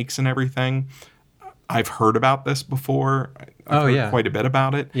the snakes and everything, I've heard about this before. I've heard quite a bit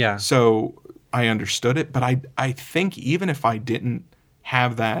about it. Yeah. So I understood it. But I think even if I didn't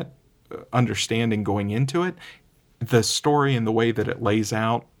have that understanding going into it, the story and the way that it lays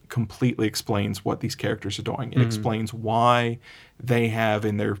out completely explains what these characters are doing. It explains why they have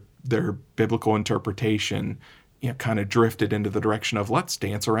in their biblical interpretation, kind of drifted into the direction of let's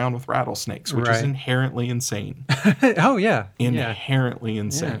dance around with rattlesnakes, which is inherently insane. Oh yeah. Inherently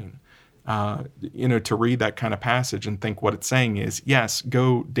insane. To read that kind of passage and think what it's saying is, yes,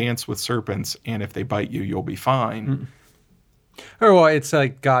 go dance with serpents, and if they bite you, you'll be fine. Or well, it's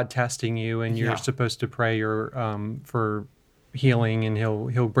like God testing you, and you're supposed to pray for healing, and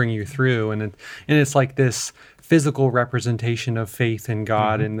He'll bring you through, and it's like this physical representation of faith in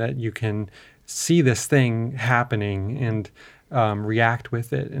God, and that you can see this thing happening and react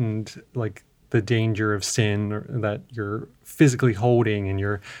with it, and like the danger of sin that you're physically holding, and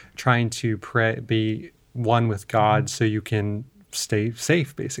you're trying to be one with God so you can stay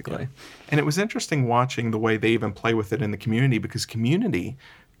safe, basically. And it was interesting watching the way they even play with it in the community, because community,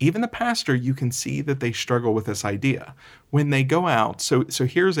 even the pastor, you can see that they struggle with this idea. When they go out, so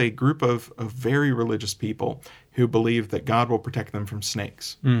here's a group of very religious people who believe that God will protect them from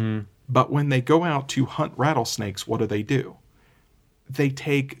snakes. But when they go out to hunt rattlesnakes, what do? They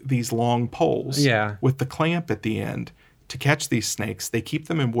take these long poles with the clamp at the end to catch these snakes. They keep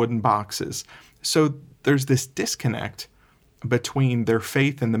them in wooden boxes. So there's this disconnect between their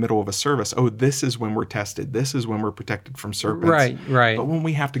faith in the middle of a service. Oh, this is when we're tested. This is when we're protected from serpents. Right. But when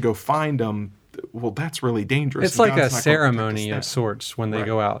we have to go find them, well, that's really dangerous. It's like a ceremony of sorts when they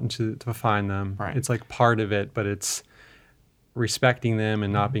go out to find them. Right. It's like part of it, but it's respecting them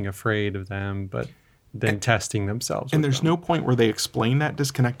and not being afraid of them, but then testing themselves. And there's no point where they explain that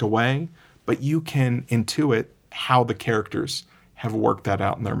disconnect away, but you can intuit how the characters have worked that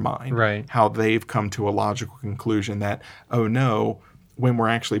out in their mind. Right. How they've come to a logical conclusion that, oh no, when we're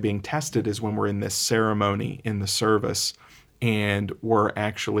actually being tested is when we're in this ceremony in the service, and we're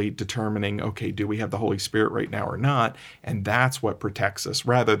actually determining, okay, do we have the Holy Spirit right now or not? And that's what protects us,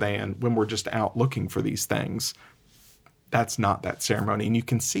 rather than when we're just out looking for these things. That's not that ceremony. And you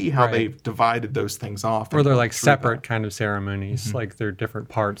can see how they've divided those things off. Or they're like separate kind of ceremonies, like they're different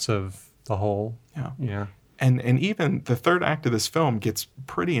parts of the whole. Yeah. And even the third act of this film gets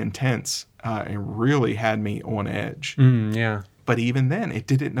pretty intense and really had me on edge. Yeah. But even then, it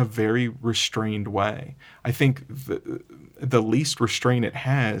did it in a very restrained way. I think the least restraint it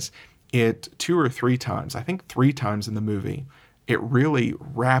has, it 2 or 3 times, I think 3 times in the movie, it really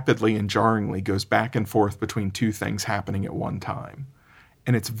rapidly and jarringly goes back and forth between 2 things happening at one time.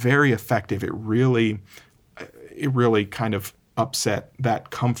 And it's very effective. It really kind of upset that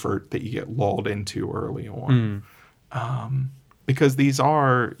comfort that you get lulled into early on. Because these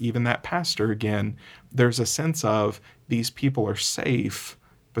are, even that pastor, again, there's a sense of these people are safe,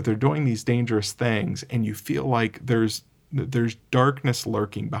 but they're doing these dangerous things, and you feel like there's darkness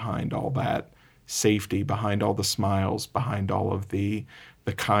lurking behind all that safety, behind all the smiles, behind all of the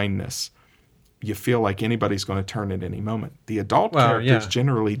kindness. You feel like anybody's going to turn at any moment. The adult characters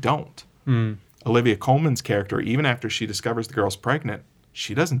generally don't. Olivia Colman's character, even after she discovers the girl's pregnant,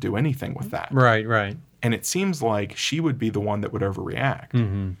 she doesn't do anything with that. Right. And it seems like she would be the one that would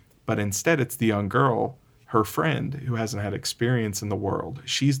overreact. But instead, it's the young girl, her friend, who hasn't had experience in the world.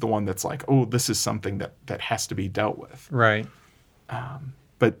 She's the one that's like, oh, this is something that has to be dealt with. Right.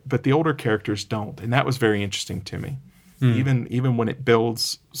 But the older characters don't. And that was very interesting to me. Even when it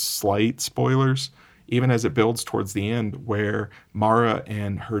builds, slight spoilers, even as it builds towards the end, where Mara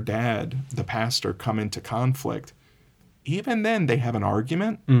and her dad, the pastor, come into conflict, even then they have an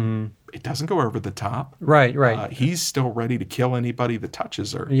argument. It doesn't go over the top. Right. He's still ready to kill anybody that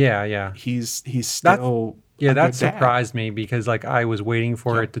touches her. Yeah. He's still that surprised me, because like I was waiting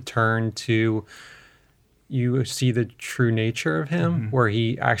for it to turn to, you see the true nature of him, where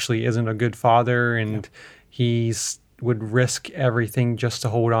he actually isn't a good father, and he's would risk everything just to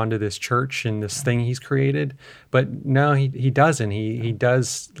hold on to this church and this thing he's created. But no, he doesn't. He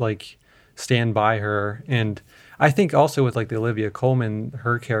does like stand by her. And I think also with like the Olivia Colman,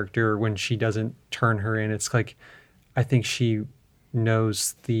 her character, when she doesn't turn her in, it's like, I think she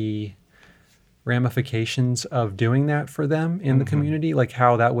knows the ramifications of doing that for them in the community, like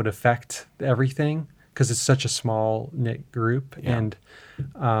how that would affect everything, because it's such a small knit group. And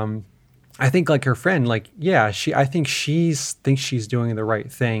I think like her friend, like, I think she thinks she's doing the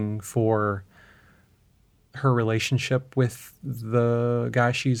right thing for her relationship with the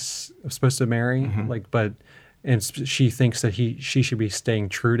guy she's supposed to marry. And she thinks that she should be staying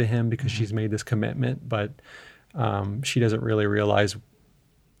true to him because she's made this commitment, but she doesn't really realize,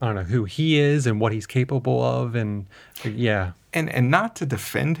 I don't know, who he is and what he's capable of. And And not to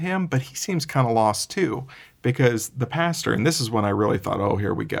defend him, but he seems kind of lost too, because the pastor, and this is when I really thought, oh,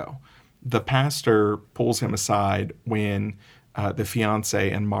 here we go. The pastor pulls him aside when the fiance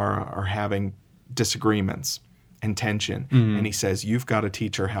and Mara are having disagreements and tension. And he says, you've got to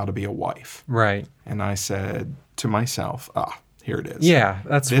teach her how to be a wife. Right. And I said to myself, here it is. Yeah,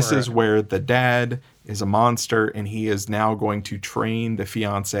 This is where the dad is a monster, and he is now going to train the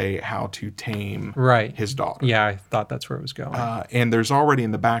fiance how to tame his daughter. Yeah, I thought that's where it was going. And there's already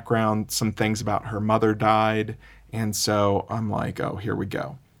in the background some things about her mother died. And so I'm like, oh, here we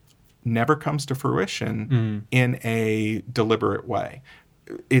go. Never comes to fruition in a deliberate way.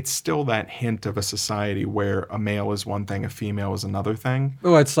 It's still that hint of a society where a male is one thing, a female is another thing.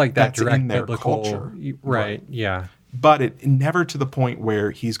 Oh, it's like that That's direct in their biblical culture. Right, yeah. But it never to the point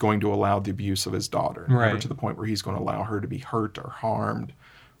where he's going to allow the abuse of his daughter. Never Right. to the point where he's going to allow her to be hurt or harmed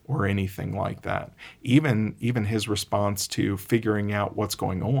or anything like that. Even his response to figuring out what's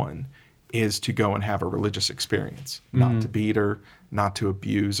going on is to go and have a religious experience. Not to beat her, not to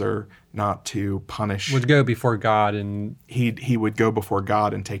abuse her, not to punish. Would go before God, and He would go before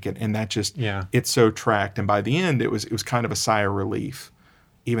God and take it, and that just it's so tracked. And by the end, it was kind of a sigh of relief,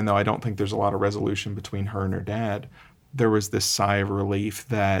 even though I don't think there's a lot of resolution between her and her dad. There was this sigh of relief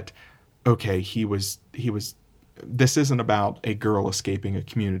that, okay, he was. This isn't about a girl escaping a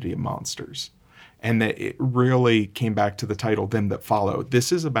community of monsters. And that it really came back to the title, Them That Follow.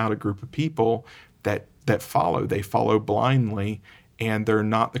 This is about a group of people that follow. They follow blindly, and they're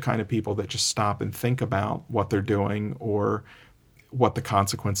not the kind of people that just stop and think about what they're doing or what the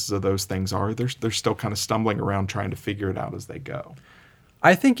consequences of those things are. They're still kind of stumbling around trying to figure it out as they go.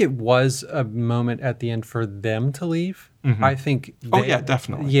 I think it was a moment at the end for them to leave. I think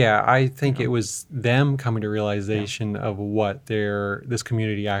definitely. Yeah, I think it was them coming to realization of what this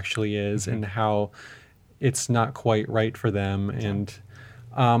community actually is and how it's not quite right for them. And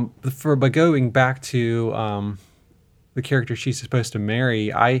but going back to the character she's supposed to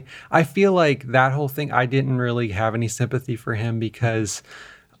marry, I feel like that whole thing, I didn't really have any sympathy for him because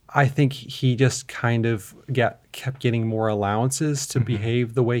I think he just kind of kept getting more allowances to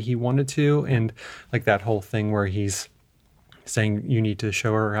behave the way he wanted to. And like that whole thing where he's saying you need to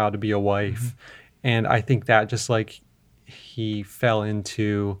show her how to be a wife. And I think that just like he fell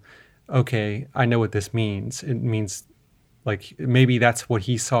into, okay, I know what this means. It means like maybe that's what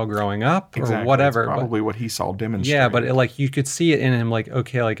he saw growing up or whatever. It's probably what he saw demonstrated. Yeah, but like you could see it in him like,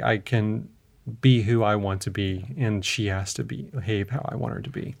 okay, like I can be who I want to be and she has to behave how I want her to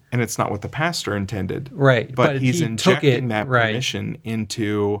be. And it's not what the pastor intended. Right. But he's injecting that permission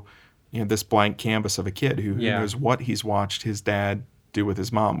into this blank canvas of a kid who knows what he's watched his dad do with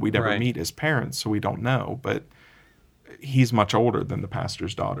his mom. We never meet his parents, so we don't know. But he's much older than the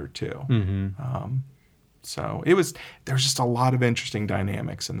pastor's daughter, too. So there's just a lot of interesting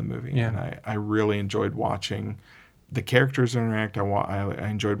dynamics in the movie. Yeah. And I really enjoyed watching the characters interact. I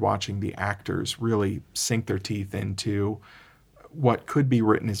enjoyed watching the actors really sink their teeth into what could be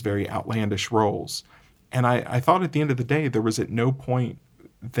written as very outlandish roles. And I thought at the end of the day, there was at no point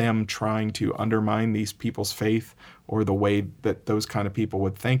them trying to undermine these people's faith or the way that those kind of people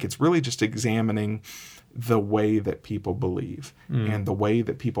would think. It's really just examining the way that people believe and the way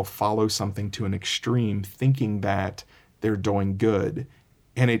that people follow something to an extreme, thinking that they're doing good.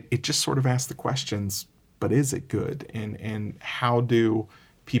 And it just sort of asks the questions, but is it good? And how do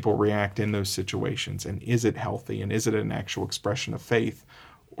people react in those situations? And is it healthy? And is it an actual expression of faith?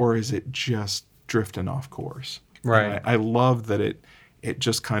 Or is it just drifting off course? Right. I love that it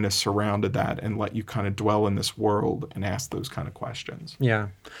just kind of surrounded that and let you kind of dwell in this world and ask those kind of questions. Yeah.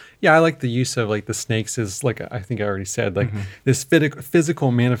 Yeah, I like the use of like the snakes is like, I think I already said, like this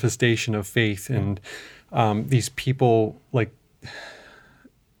physical manifestation of faith and these people like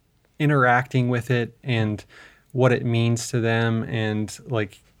interacting with it and what it means to them and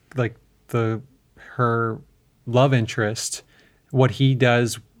like her love interest, what he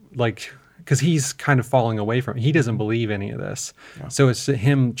does, like, because he's kind of falling away from it. He doesn't believe any of this. Yeah. So it's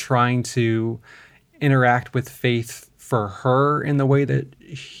him trying to interact with faith for her in the way that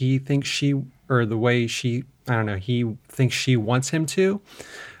he thinks the way she, I don't know, he thinks she wants him to,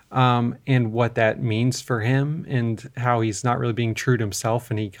 and what that means for him and how he's not really being true to himself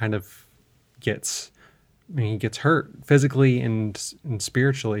and he kind of gets hurt physically and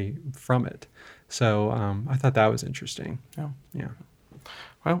spiritually from it. So I thought that was interesting. Yeah.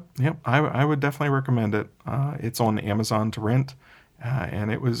 Well, yeah, I would definitely recommend it. It's on Amazon to rent,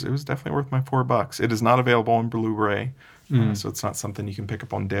 and it was definitely worth my $4. It is not available on Blu-ray, so it's not something you can pick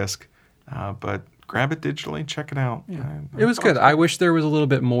up on disc. But grab it digitally, check it out. Yeah. It was good. I wish there was a little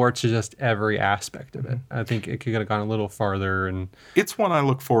bit more to just every aspect of it. I think it could have gone a little farther. And it's one I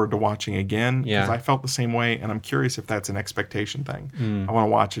look forward to watching again because I felt the same way, and I'm curious if that's an expectation thing. I want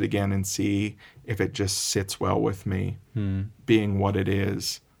to watch it again and see if it just sits well with me, being what it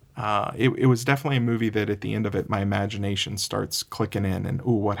is. It was definitely a movie that at the end of it, my imagination starts clicking in and,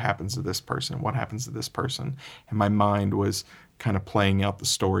 ooh, what happens to this person? What happens to this person? And my mind was kind of playing out the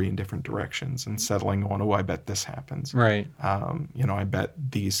story in different directions and settling on, oh, I bet this happens. Right. I bet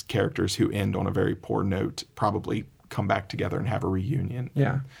these characters who end on a very poor note probably come back together and have a reunion.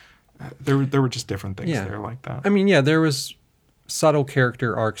 Yeah. There were just different things there like that. I mean, yeah, there was subtle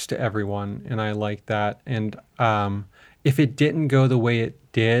character arcs to everyone, and I liked that. And if it didn't go the way it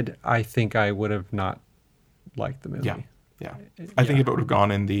did, I think I would have not liked the movie. Yeah. I think if it would have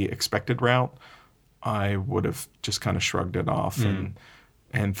gone in the expected route, I would have just kind of shrugged it off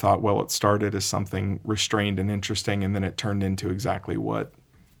and thought, well, it started as something restrained and interesting, and then it turned into exactly what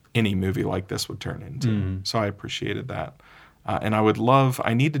any movie like this would turn into. So I appreciated that. And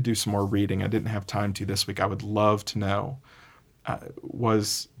I need to do some more reading. I didn't have time to this week. I would love to know, were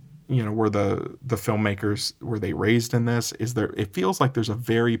the filmmakers, were they raised in this? It feels like there's a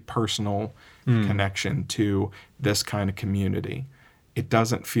very personal connection to this kind of community. It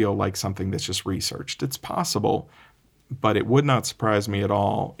doesn't feel like something that's just researched. It's possible, but it would not surprise me at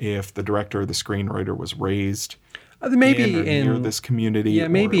all if the director or the screenwriter was raised near this community. Yeah,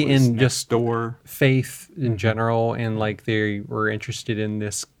 maybe in just door faith in general, and like they were interested in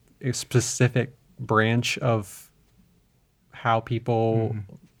this specific branch of how people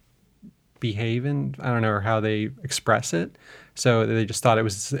behave in, I don't know, or how they express it. So they just thought it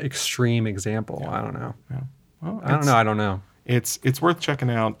was this extreme example. Yeah. I don't know. Yeah. Well, I don't know. It's worth checking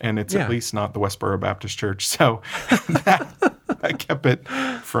out, and it's at least not the Westboro Baptist Church, so that kept it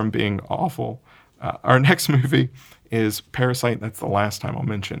from being awful. Our next movie is Parasite. That's the last time I'll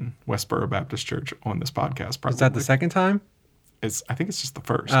mention Westboro Baptist Church on this podcast. Probably. Is that the second time? I think it's just the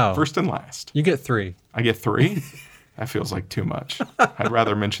first. Oh. First and last. You get 3. I get 3? That feels like too much. I'd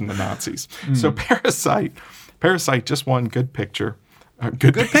rather mention the Nazis. So Parasite, just won Good Picture.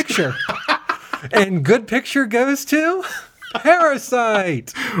 Good Picture. And Good Picture goes to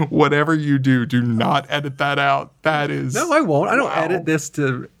Parasite. Whatever you do not edit that out. That is... No, I won't. I don't wow. edit this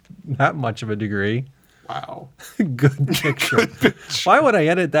to that much of a degree. Wow. Good picture. Why would I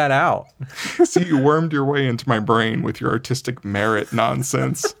edit that out? See, you wormed your way into my brain with your artistic merit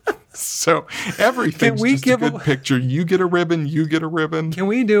nonsense. So everything's just a good picture. You get a ribbon, you get a ribbon. Can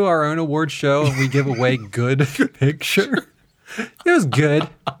we do our own award show and we give away Good Picture? It was good.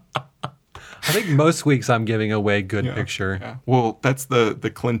 I think most weeks I'm giving away Good Picture. Yeah. Well, that's the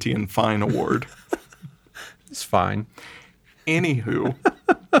Clintian Fine Award. It's fine. Anywho,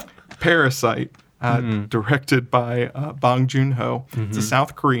 Parasite. Directed by Bong Joon-ho. It's a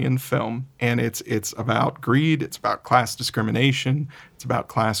South Korean film, and it's about greed. It's about class discrimination. It's about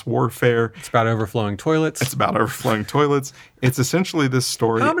class warfare. It's about overflowing toilets. It's essentially this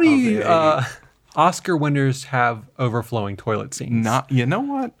story. How many Oscar winners have overflowing toilet scenes? You know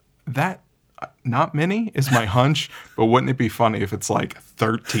what? Not many is my hunch, but wouldn't it be funny if it's like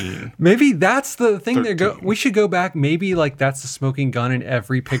 13? Maybe that's the thing. We should go back. Maybe like that's the smoking gun, and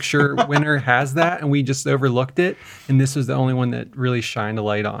every picture winner has that, and we just overlooked it. And this was the only one that really shined a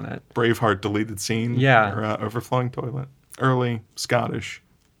light on it. Braveheart deleted scene. Yeah. Or, overflowing toilet. Early Scottish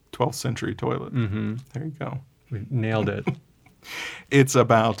 12th century toilet. Mm-hmm. There you go. We nailed it. It's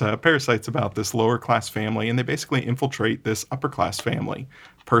about Parasite's about this lower class family, and they basically infiltrate this upper class family,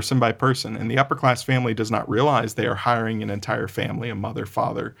 person by person. And the upper class family does not realize they are hiring an entire family, a mother,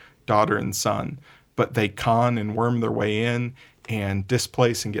 father, daughter, and son. But they con and worm their way in and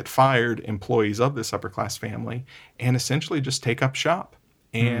displace and get fired employees of this upper class family, and essentially just take up shop.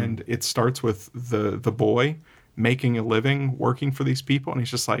 And it starts with the boy making a living, working for these people, and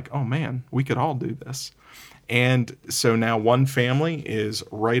he's just like, oh man, we could all do this. And so now one family is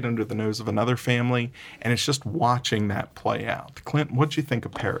right under the nose of another family, and it's just watching that play out. Clint, what'd you think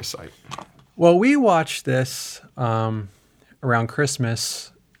of Parasite? Well, we watched this around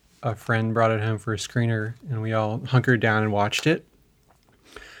Christmas. A friend brought it home for a screener, and we all hunkered down and watched it.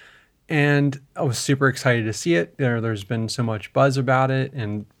 And I was super excited to see it. There's been so much buzz about it,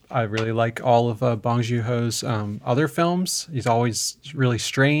 and I really like all of Bong Joon-ho's other films. He's always really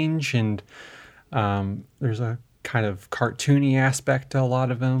strange, and there's a kind of cartoony aspect to a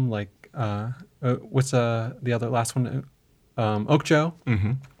lot of them. Like, what's the other last one? Whatchoo.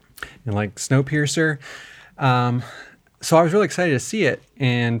 Mm-hmm. And like Snowpiercer. So I was really excited to see it.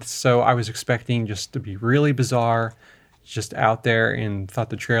 And so I was expecting just to be really bizarre, just out there, and thought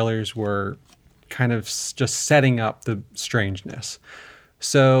the trailers were kind of just setting up the strangeness.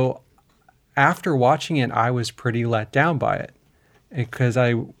 So after watching it, I was pretty let down by it because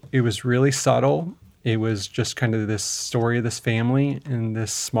it was really subtle. It was just kind of this story of this family in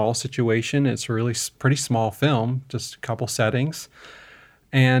this small situation. It's a really pretty small film, just a couple settings.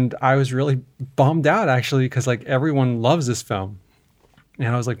 And I was really bummed out, actually, because like everyone loves this film. And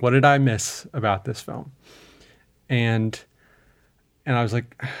I was like, what did I miss about this film? And I was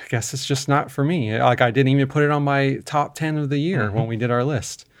like, I guess it's just not for me. Like, I didn't even put it on my top 10 of the year when we did our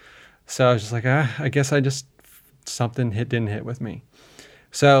list. So I was just like, I guess something didn't hit with me.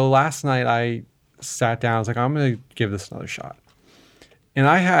 So last night I sat down. I was like, I'm going to give this another shot. And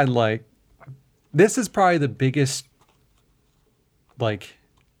I had this is probably the biggest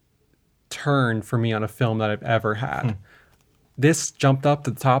turn for me on a film that I've ever had. This jumped up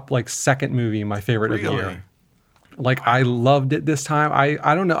to the top, second movie, my favorite of the year. I loved it this time.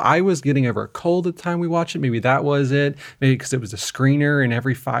 I don't know. I was getting over a cold at the time we watched it. Maybe that was it. Maybe because it was a screener, and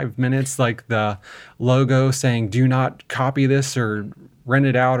every 5 minutes, the logo saying, do not copy this or rent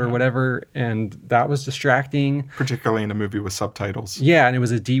it out or whatever. And that was distracting. Particularly in a movie with subtitles. Yeah, and it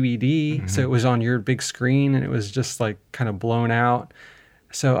was a DVD. So it was on your big screen, and it was just kind of blown out.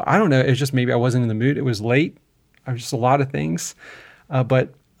 So I don't know. It was just maybe I wasn't in the mood. It was late. I was just a lot of things.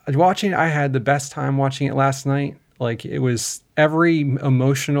 But watching it, I had the best time watching it last night. It was every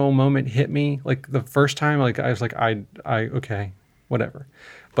emotional moment hit me. The first time, I was like, okay, whatever.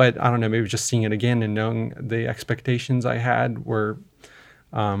 But I don't know, maybe just seeing it again and knowing the expectations I had were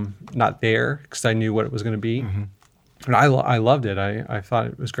not there because I knew what it was going to be. And I loved it. I thought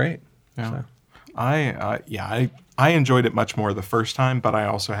it was great. Yeah. So. I enjoyed it much more the first time, but I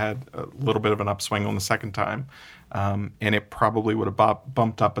also had a little bit of an upswing on the second time. And it probably would have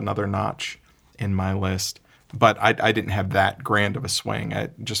bumped up another notch in my list. But I didn't have that grand of a swing.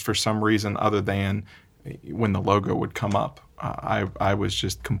 Just for some reason other than when the logo would come up, I was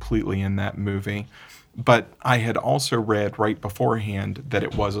just completely in that movie. But I had also read right beforehand that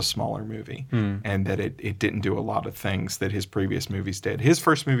it was a smaller movie and that it didn't do a lot of things that his previous movies did. His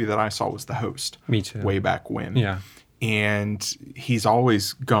first movie that I saw was The Host. Me too. Way back when. Yeah. And he's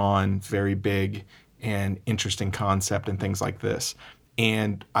always gone very big and interesting concept and things like this.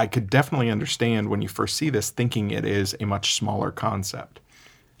 And I could definitely understand when you first see this thinking it is a much smaller concept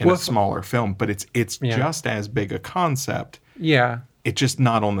and a smaller film. But it's just as big a concept. Yeah. It's just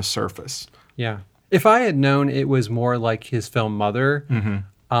not on the surface. Yeah. If I had known it was more like his film Mother,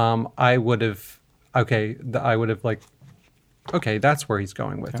 I would have, okay, that's where he's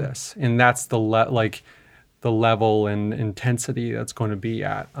going with this. And that's the level and intensity that's going to be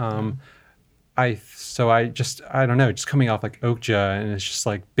at. I don't know, just coming off like Okja and it's just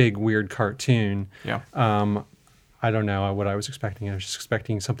like big, weird cartoon. Yeah. I don't know what I was expecting. I was just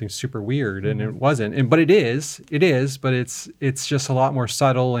expecting something super weird, and it wasn't. But it is. But it's just a lot more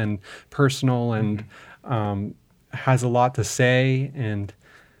subtle and personal, and has a lot to say. And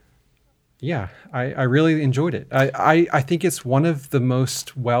yeah, I really enjoyed it. I think it's one of the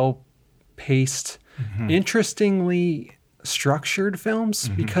most well-paced, interestingly structured films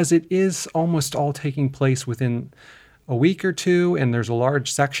because it is almost all taking place within a week or two, and there's a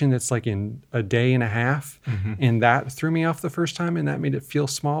large section that's like in a day and a half, and that threw me off the first time, and that made it feel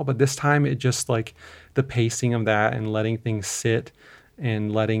small. But this time, it just like the pacing of that and letting things sit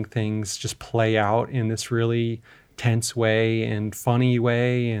and letting things just play out in this really tense way and funny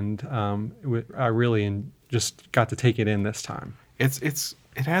way, and I really just got to take it in this time. It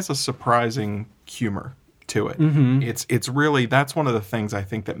has a surprising humor to it. It's really, that's one of the things I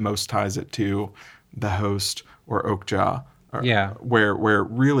think that most ties it to The Host or Okja, where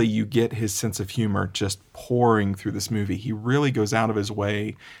really you get his sense of humor just pouring through this movie. He really goes out of his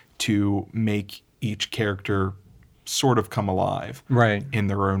way to make each character sort of come alive in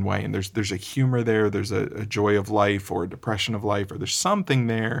their own way. And there's a humor there, there's a joy of life or a depression of life, or there's something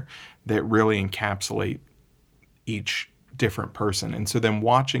there that really encapsulate each different person. And so then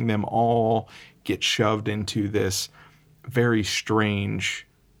watching them all get shoved into this very strange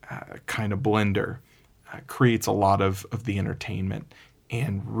kind of blender creates a lot of the entertainment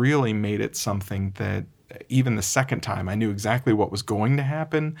and really made it something that even the second time I knew exactly what was going to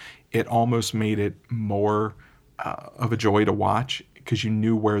happen. It almost made it more of a joy to watch because you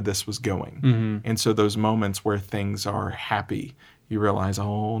knew where this was going. And so those moments where things are happy, you realize,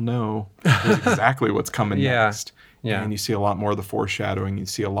 oh no, this is exactly what's coming next. Yeah. And you see a lot more of the foreshadowing. You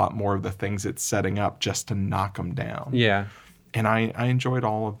see a lot more of the things it's setting up just to knock them down. Yeah. And I enjoyed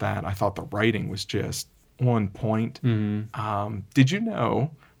all of that. I thought the writing was just on point. Did you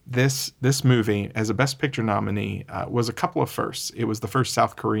know this movie, as a Best Picture nominee, was a couple of firsts. It was the first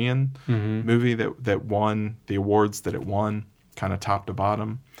South Korean movie that won the awards that it won, kind of top to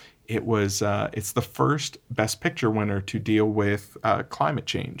bottom. It's the first Best Picture winner to deal with climate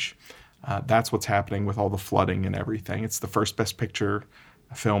change. That's what's happening with all the flooding and everything. It's the first Best Picture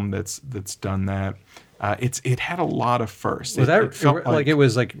film that's done that. It had a lot of firsts. It felt like it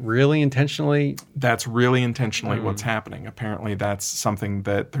was like really intentionally? That's really intentionally what's happening. Apparently that's something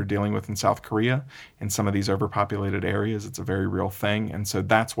that they're dealing with in South Korea in some of these overpopulated areas. It's a very real thing. And so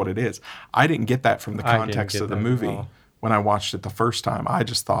that's what it is. I didn't get that from the context of the movie when I watched it the first time. I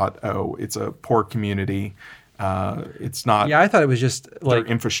just thought, oh, it's a poor community. It's not. Yeah, I thought it was just like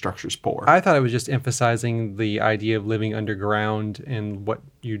their infrastructure's poor. I thought it was just emphasizing the idea of living underground and what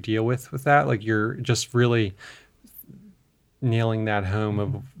you deal with that. Like you're just really nailing that home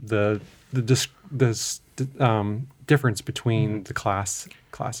of the difference between the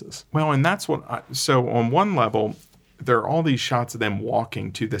classes. Well, and that's what. So on one level, there are all these shots of them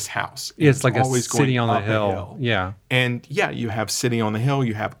walking to this house. It's like a city on the hill. Yeah. And yeah, you have city on the hill,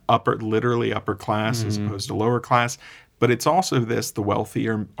 you have literally upper class as opposed to lower class. But it's also the wealthy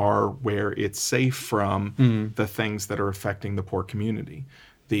are where it's safe from the things that are affecting the poor community.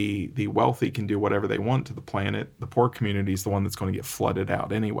 The wealthy can do whatever they want to the planet. The poor community is the one that's going to get flooded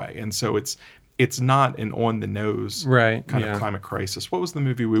out anyway. And so it's not an on the nose kind of climate crisis. What was the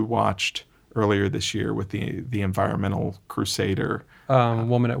movie we watched earlier this year with the environmental crusader?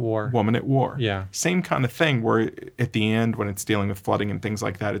 Woman at War. Woman at War. Yeah. Same kind of thing where at the end when it's dealing with flooding and things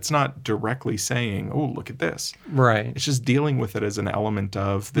like that, it's not directly saying, oh, look at this. Right. It's just dealing with it as an element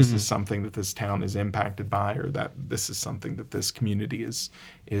of this is something that this town is impacted by, or that this is something that this community is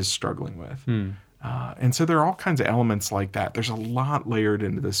struggling with. And so there are all kinds of elements like that. There's a lot layered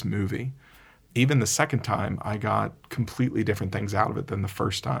into this movie even the second time, I got completely different things out of it than the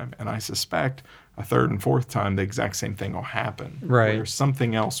first time. And I suspect a third and fourth time, the exact same thing will happen. Right. Where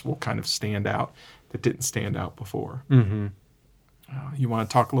something else will kind of stand out that didn't stand out before. Mm-hmm. You want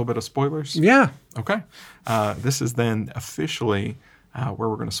to talk a little bit of spoilers? Yeah. Okay. This is then officially where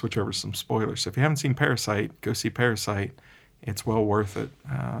we're going to switch over to some spoilers. So if you haven't seen Parasite, go see Parasite. It's well worth it.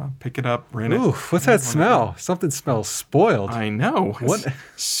 Pick it up, rent it. Ooh, what's that smell? Something smells spoiled. I know. What?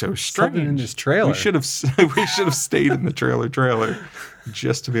 It's so strange. Something in this trailer. We should have stayed in the trailer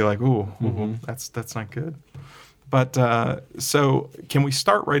just to be like, ooh, that's not good. But so can we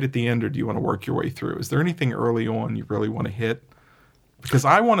start right at the end, or do you want to work your way through? Is there anything early on you really want to hit? Because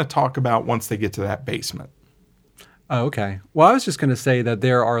I want to talk about once they get to that basement. Oh, okay. Well, I was just going to say that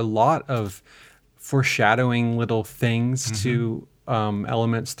there are a lot of foreshadowing little things to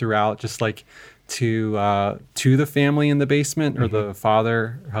elements throughout, just like to the family in the basement, or the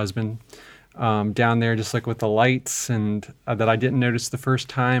father, husband, down there, just like with the lights, and that I didn't notice the first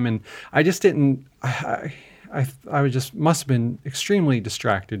time, and I just didn't. I was just must have been extremely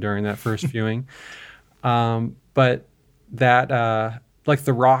distracted during that first viewing, but that. Like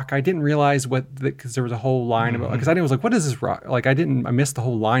the rock, I didn't realize because there was a whole line about, because I was like, what is this rock? Like I missed the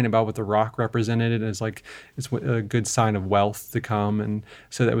whole line about what the rock represented. And it's like, it's a good sign of wealth to come. And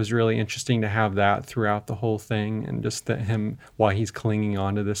so that was really interesting to have that throughout the whole thing, and just that him, while he's clinging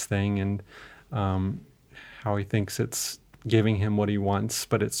onto this thing, and how he thinks it's giving him what he wants,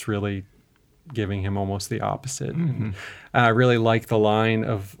 but it's really giving him almost the opposite. And I really like the line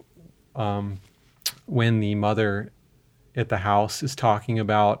of when the mother at the house is talking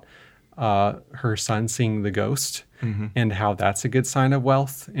about her son seeing the ghost, and how that's a good sign of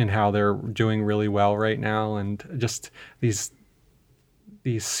wealth, and how they're doing really well right now, and just these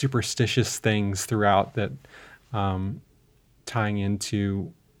superstitious things throughout that tying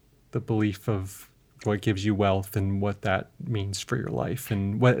into the belief of what gives you wealth and what that means for your life,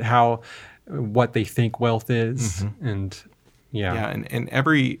 and what they think wealth is. And yeah, and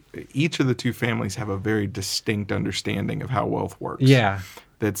each of the two families have a very distinct understanding of how wealth works. Yeah,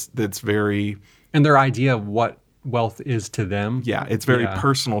 that's very, and their idea of what wealth is to them. Yeah, it's very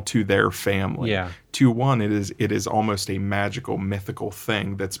personal to their family. Yeah, to one, it is almost a magical, mythical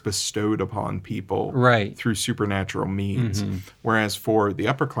thing that's bestowed upon people through supernatural means. Whereas for the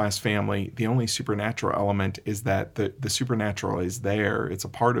upper class family, the only supernatural element is that the supernatural is there; it's a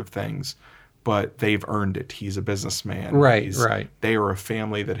part of things. But they've earned it. He's a businessman. Right. They are a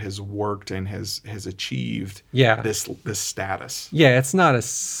family that has worked and has achieved this status. Yeah, it's not a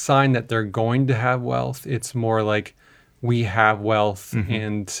sign that they're going to have wealth. It's more like we have wealth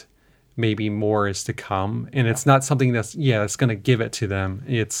and maybe more is to come. And it's not something it's going to give it to them.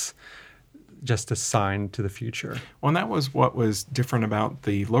 It's just a sign to the future. Well, and that was what was different about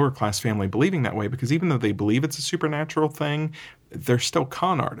the lower class family believing that way, because even though they believe it's a supernatural thing, they're still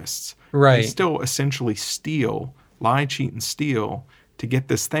con artists. Right. They still essentially lie, cheat, and steal to get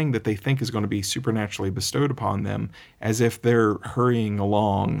this thing that they think is going to be supernaturally bestowed upon them, as if they're hurrying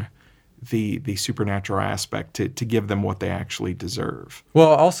along the supernatural aspect to give them what they actually deserve. Well,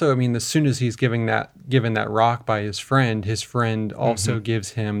 also, I mean, as soon as he's given that rock by his friend also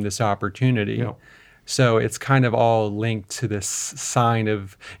gives him this opportunity. Yep. So it's kind of all linked to this sign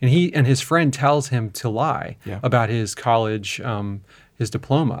of, and his friend tells him to lie about his college, his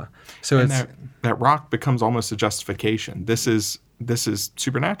diploma. So and that rock becomes almost a justification. This is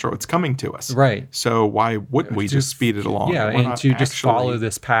supernatural. It's coming to us. Right. So why wouldn't we just speed it along? Yeah, and to just follow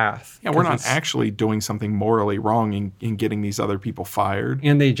this path. Yeah, we're not actually doing something morally wrong in getting these other people fired.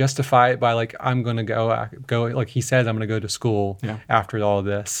 And they justify it by like, I'm going to go, like he says, I'm going to go to school after all of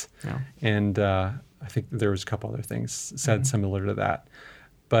this. Yeah. And I think there was a couple other things said similar to that.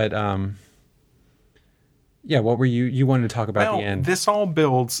 But what were you wanted to talk about the end? This all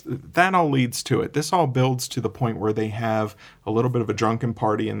builds, that all leads to it. This all builds to the point where they have a little bit of a drunken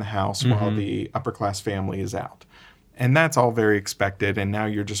party in the house while the upper class family is out. And that's all very expected. And now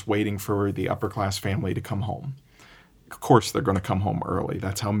you're just waiting for the upper class family to come home. Of course, they're going to come home early.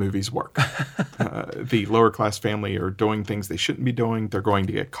 That's how movies work. The lower class family are doing things they shouldn't be doing. They're going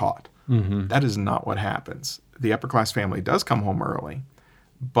to get caught. That is not what happens. The upper class family does come home early,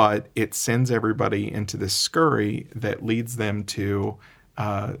 but it sends everybody into this scurry that leads them to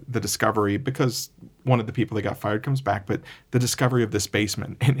the discovery, because one of the people that got fired comes back, but the discovery of this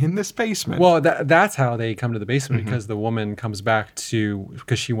basement. And in this basement... Well, that's how they come to the basement, because the woman comes back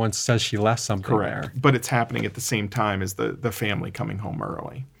because she once says she left something there. But it's happening at the same time as the family coming home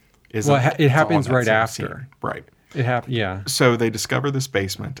early. It happens right after. Scene. Right. It happened, yeah. So they discover this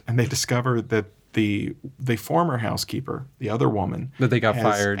basement, and they discover that the former housekeeper, the other woman That they got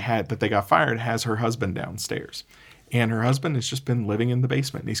fired. has her husband downstairs. And her husband has just been living in the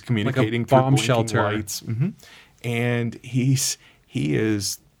basement. He's communicating through bomb blinking shelter. lights. And he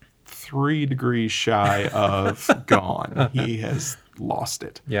is 3 degrees shy of gone. He has lost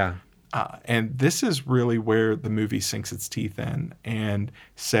it. Yeah. And this is really where the movie sinks its teeth in and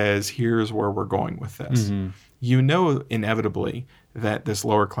says, here's where we're going with this. Mm-hmm. You know, inevitably, that this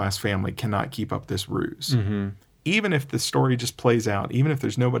lower class family cannot keep up this ruse. Mm-hmm. Even if the story just plays out, even if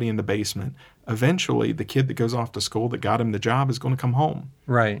there's nobody in the basement, eventually the kid that goes off to school that got him the job is going to come home.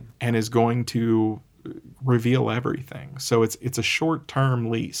 Right. And is going to reveal everything. So it's a short-term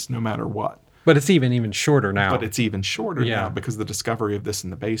lease no matter what. But it's even shorter now. But it's even shorter now because of the discovery of this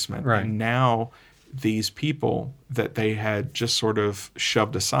in the basement. Right. And now these people that they had just sort of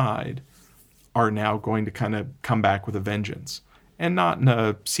shoved aside are now going to kind of come back with a vengeance. And not in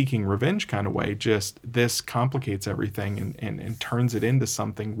a seeking revenge kind of way, just this complicates everything and turns it into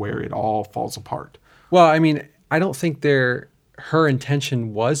something where it all falls apart. Well, I mean, I don't think her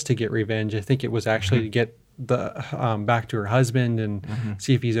intention was to get revenge. I think it was actually to get the back to her husband and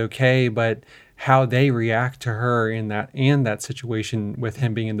see if he's okay. But how they react to her in that situation with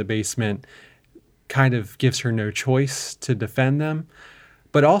him being in the basement kind of gives her no choice to defend them.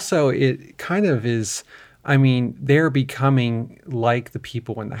 But also it kind of is, I mean, they're becoming like the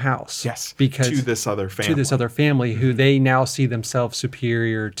people in the house. Yes, because to this other family. Who they now see themselves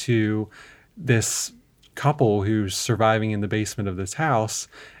superior to this couple who's surviving in the basement of this house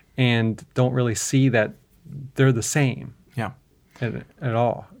and don't really see that they're the same. Yeah. At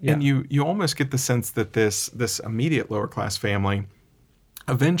all. Yeah. And you almost get the sense that this immediate lower class family,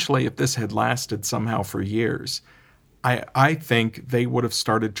 eventually, if this had lasted somehow for years, I think they would have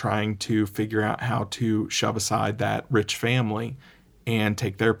started trying to figure out how to shove aside that rich family and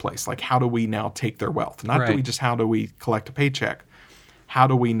take their place. Like, how do we now take their wealth? Not how do we collect a paycheck? How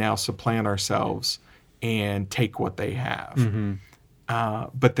do we now supplant ourselves and take what they have? Mm-hmm.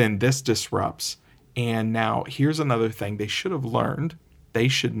 But then this disrupts. And now here's another thing they should have learned. They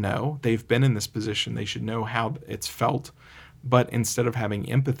should know. They've been in this position. They should know how it's felt. But instead of having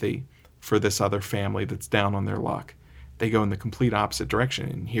empathy for this other family that's down on their luck, they go in the complete opposite direction.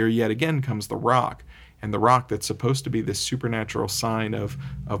 And here yet again comes the rock. And the rock that's supposed to be this supernatural sign of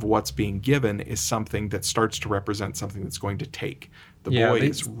what's being given is something that starts to represent something that's going to take. The boy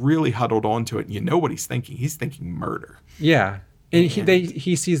is really huddled onto it. And you know what he's thinking. He's thinking murder. Yeah. And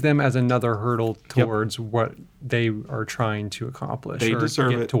he sees them as another hurdle towards what they are trying to accomplish. They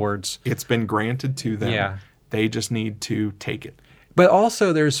deserve it. Towards. It's been granted to them. Yeah. They just need to take it. But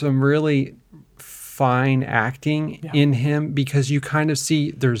also there's some really fine acting in him because you kind of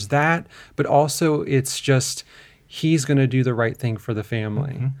see there's that, but also it's just he's going to do the right thing for the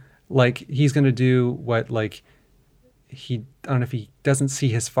family. Mm-hmm. Like he's going to do what I don't know if he doesn't see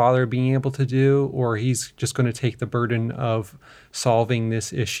his father being able to do, or he's just going to take the burden of solving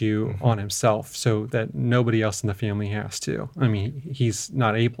this issue on himself so that nobody else in the family has to. I mean, he's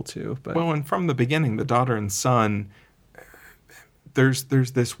not able to. But well, and from the beginning, the daughter and son, there's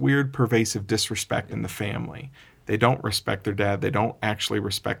this weird pervasive disrespect in the family. They don't respect their dad. They don't actually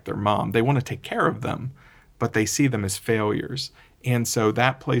respect their mom. They want to take care of them, but they see them as failures. And so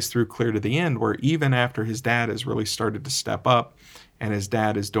that plays through clear to the end, where even after his dad has really started to step up and his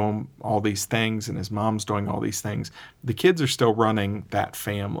dad is doing all these things and his mom's doing all these things, the kids are still running that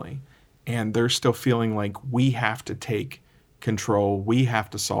family. And they're still feeling like we have to take control. We have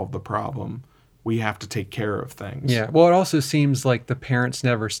to solve the problem. We have to take care of things. Yeah. Well, it also seems like the parents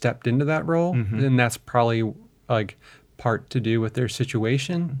never stepped into that role. Mm-hmm. And that's probably part to do with their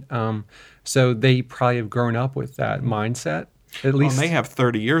situation. So they probably have grown up with that mindset. At least they have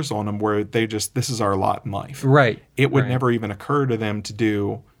 30 years on them where this is our lot in life. Right. It would never even occur to them to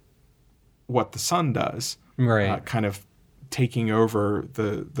do what the son does. Right. Kind of taking over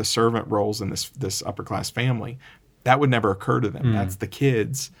the servant roles in this upper class family. That would never occur to them. That's the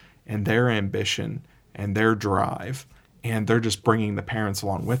kids and their ambition and their drive. And they're just bringing the parents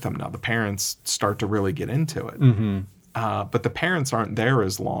along with them. Now the parents start to really get into it. Mm-hmm. But the parents aren't there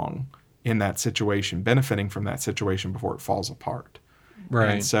as long in that situation, benefiting from that situation before it falls apart.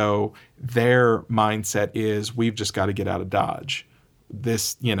 Right. And so their mindset is, we've just got to get out of Dodge.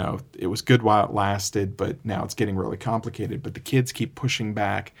 This, it was good while it lasted, but now it's getting really complicated. But the kids keep pushing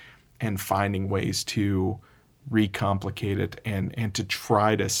back and finding ways to recomplicate it and to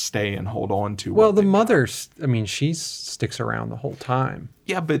try to stay and hold on to. Well, the mother, she sticks around the whole time.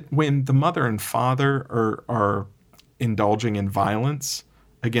 Yeah, but when the mother and father are indulging in violence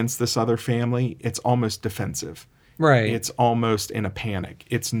against this other family, it's almost defensive. Right. It's almost in a panic.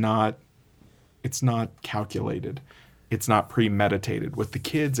 It's not it's not calculated. It's not premeditated. With the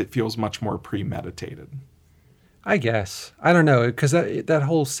kids, it feels much more premeditated. I guess. I don't know, because that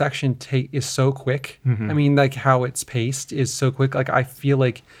whole section is so quick. Mm-hmm. I mean, like how it's paced is so quick. Like I feel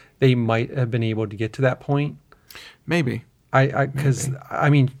like they might have been able to get to that point. Maybe. Because I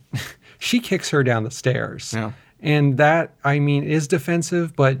mean, she kicks her down the stairs. Yeah. And that, I mean, is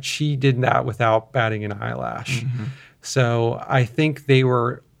defensive, but she did that without batting an eyelash. Mm-hmm. So I think they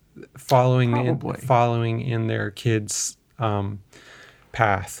were following Probably. in their kids'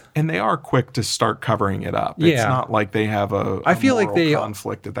 path. And they are quick to start covering it up. Yeah. It's not like they have a I feel like moral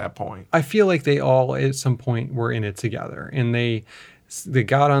conflict at that point. I feel like they all at some point were in it together, and they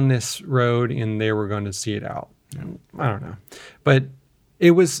got on this road and they were going to see it out. Yeah. I don't know, but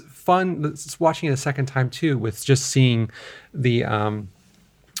it was fun watching it a second time too, with just seeing the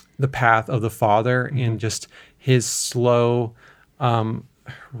path of the father and just his slow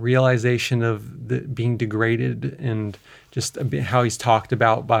realization of being degraded, and just how he's talked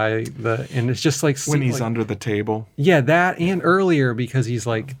about and it's just like when he's under the table. Yeah, that, and earlier, because he's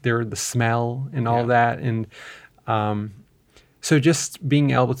like the smell and all that, and so just being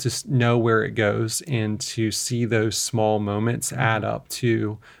able to know where it goes and to see those small moments add up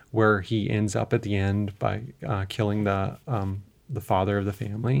to where he ends up at the end by killing the father of the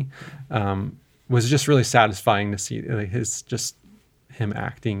family was just really satisfying to see him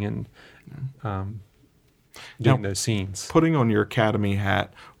acting and doing those scenes. Putting on your Academy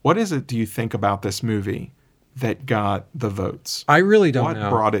hat, what is it do you think about this movie that got the votes? I really don't know. What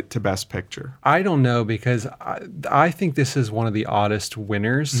brought it to Best Picture? I don't know, because I think this is one of the oddest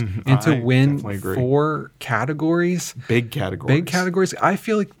winners. Mm-hmm. And to I win definitely agree. 4 categories, Big categories. I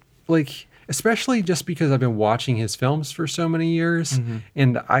feel like especially just because I've been watching his films for so many years,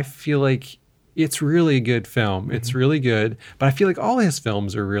 and I feel like it's really a good film. It's really good, but I feel like all his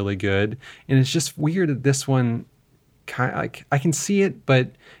films are really good, and it's just weird that this one kind of, like, I can see it,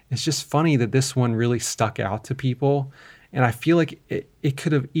 but it's just funny that this one really stuck out to people. And I feel like it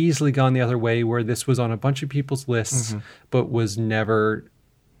could have easily gone the other way, where this was on a bunch of people's lists, but was never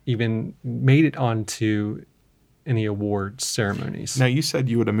even made it onto any awards ceremonies. Now, you said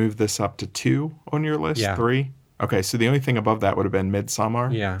you would have moved this up to 2 on your list, Yeah. 3? Okay, so the only thing above that would have been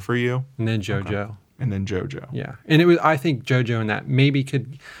Midsommar for you? And then JoJo. Okay. And then JoJo. Yeah. And I think JoJo and that maybe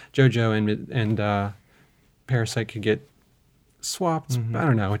JoJo and Parasite could get swapped. I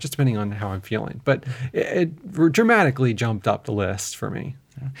don't know, just depending on how I'm feeling. But it dramatically jumped up the list for me.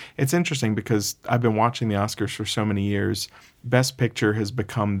 It's interesting because I've been watching the Oscars for so many years. Best Picture has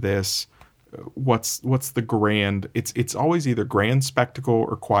become this, what's the grand, it's always either grand spectacle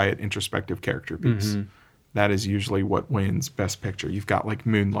or quiet introspective character piece. That is usually what wins Best Picture. You've got like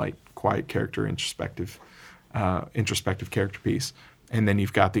Moonlight, quiet character, introspective character piece. And then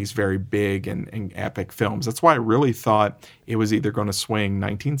you've got these very big and epic films. That's why I really thought it was either going to swing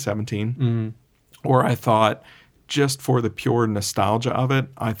 1917, or I thought, just for the pure nostalgia of it,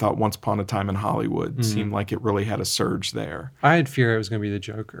 I thought Once Upon a Time in Hollywood seemed like it really had a surge there. I had fear it was going to be the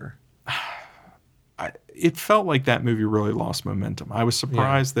Joker. It felt like that movie really lost momentum. I was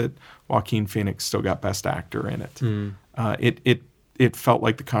surprised that Joaquin Phoenix still got Best Actor in it. It felt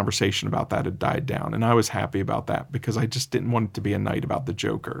like the conversation about that had died down, and I was happy about that because I just didn't want it to be a night about the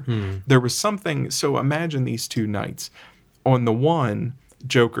Joker. There was something, so imagine these 2 nights. On the one,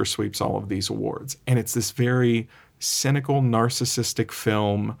 Joker sweeps all of these awards, and it's this very cynical, narcissistic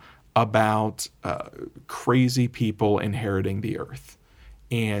film about crazy people inheriting the earth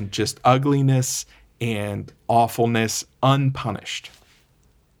and just ugliness and awfulness unpunished.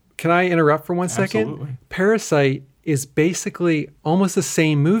 Can I interrupt for 1 second? Absolutely. Parasite is basically almost the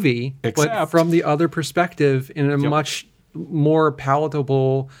same movie, but Except- from the other perspective in a much more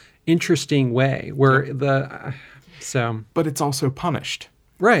palatable, interesting way. Where But it's also punished.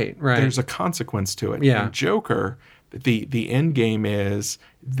 Right. There's a consequence to it. Yeah. In Joker, the end game is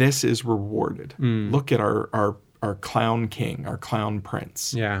this is rewarded. Look at our clown king, our clown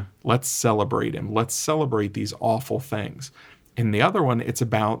prince. Yeah. Let's celebrate him. Let's celebrate these awful things. In the other one, it's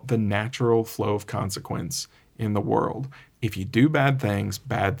about the natural flow of consequence in the world. If you do bad things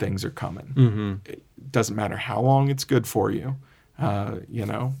are coming. It doesn't matter how long it's good for you.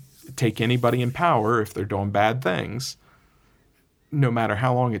 Take anybody in power, if they're doing bad things, no matter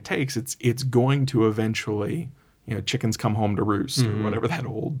how long it takes, it's going to eventually, chickens come home to roost, or whatever that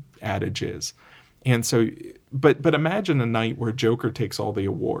old adage is. And so, but imagine a night where Joker takes all the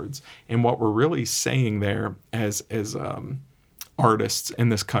awards, and what we're really saying there as artists in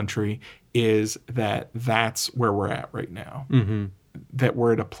this country is that's where we're at right now. That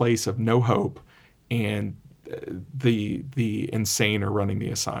we're at a place of no hope, and the insane are running the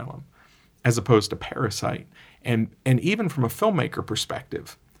asylum. as opposed to Parasite. And even from a filmmaker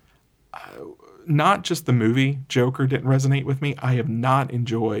perspective, not just the movie Joker didn't resonate with me. I have not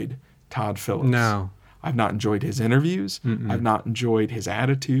enjoyed Todd Phillips. No. I've not enjoyed his interviews. I've not enjoyed his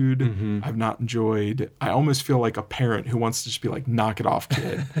attitude. I've not enjoyed... I almost feel like a parent who wants to just be like, knock it off,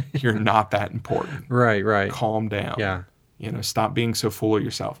 kid. You're not that important. Right. Calm down. Yeah. Stop being so full of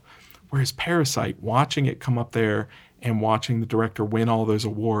yourself. Whereas Parasite, watching it come up there and watching the director win all those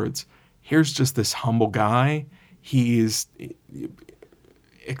awards, here's just this humble guy. He's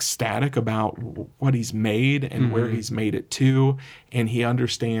ecstatic about what he's made and where he's made it to. And he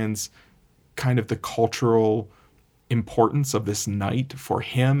understands kind of the cultural importance of this night for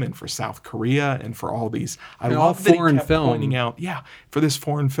him and for South Korea and for all these. I love that he kept pointing out, for this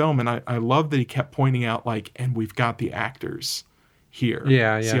foreign film. And I love that he kept pointing out, like, and we've got the actors here.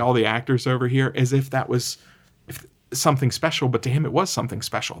 Yeah. See all the actors over here, as if that was something special, but to him it was something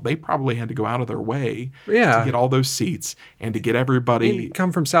special. They probably had to go out of their way to get all those seats and to get everybody. And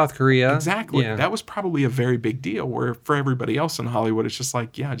come from South Korea. Exactly. Yeah. That was probably a very big deal, where for everybody else in Hollywood, it's just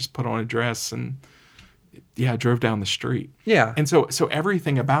like, just put on a dress and drove down the street. Yeah. And so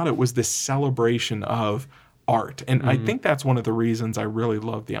everything about it was this celebration of art. And I think that's one of the reasons I really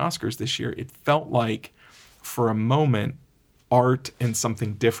loved the Oscars this year. It felt like for a moment, art and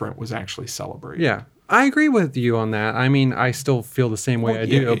something different was actually celebrated. Yeah. I agree with you on that. I mean, I still feel the same way I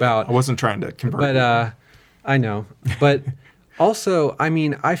do about... I wasn't trying to convert But I know. But also, I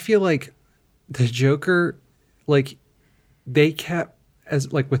mean, I feel like the Joker, like, they kept,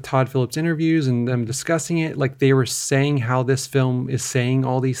 as like with Todd Phillips interviews and them discussing it, like they were saying how this film is saying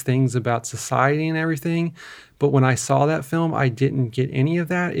all these things about society and everything. But when I saw that film, I didn't get any of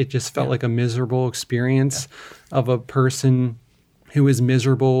that. It just felt like a miserable experience of a person who is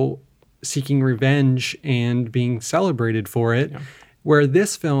miserable, seeking revenge and being celebrated for it. Where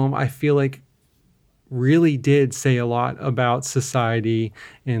this film, I feel like, really did say a lot about society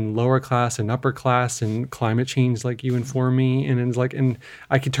and lower class and upper class and climate change, like you informed me. And it's like, and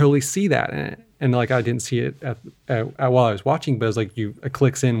I could totally see that in it. And like, I didn't see it while I was watching, but it's like it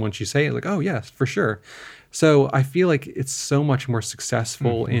clicks in once you say it, like, oh yes, for sure. So I feel like it's so much more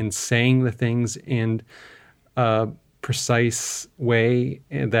successful in saying the things in a precise way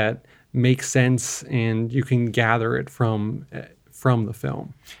that makes sense, and you can gather it from the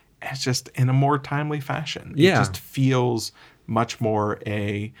film. It's just in a more timely fashion. Yeah. It just feels much more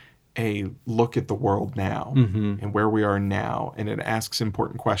a look at the world now and where we are now, and it asks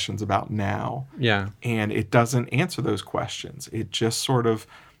important questions about now. Yeah. And it doesn't answer those questions. It just sort of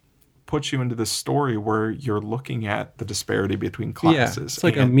puts you into this story where you're looking at the disparity between classes. Yeah, it's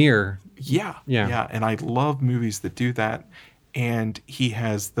like a mirror. Yeah. And I love movies that do that. And he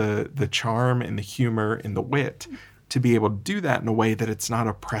has the charm and the humor and the wit to be able to do that in a way that it's not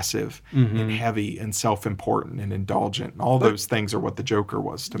oppressive and heavy and self-important and indulgent. And all those things are what the Joker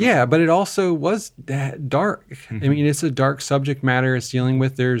was to me. Yeah, but it also was dark. I mean, it's a dark subject matter it's dealing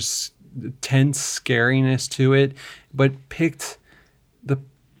with. There's tense scariness to it, but the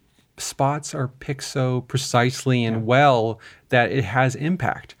spots are picked so precisely and well that it has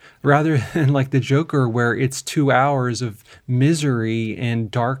impact, rather than like the Joker, where it's 2 hours of misery and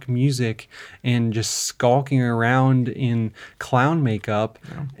dark music and just skulking around in clown makeup,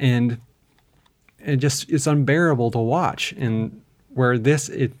 and it's unbearable to watch. And where this,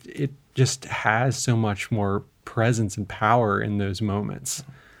 it just has so much more presence and power in those moments,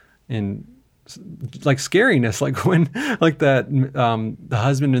 and like scariness, like when like that the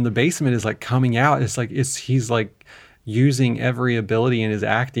husband in the basement is like coming out, it's like he's like using every ability in his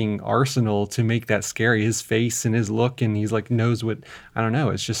acting arsenal to make that scary, his face and his look, and he's like knows what, I don't know,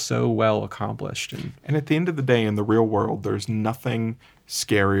 it's just so well accomplished. And at the end of the day, in the real world, there's nothing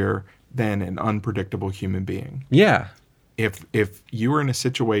scarier than an unpredictable human being. Yeah. If you were in a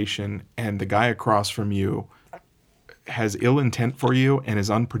situation and the guy across from you has ill intent for you and is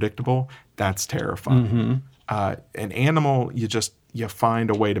unpredictable, that's terrifying. An animal, you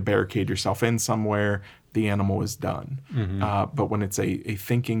find a way to barricade yourself in somewhere. The animal is done. But when it's a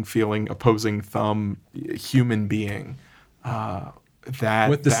thinking, feeling, opposing thumb human being,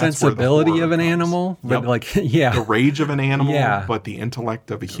 with the sensibility of an animal, but like the rage of an animal, but the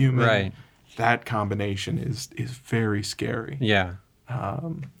intellect of a human, right? That combination is very scary. Yeah.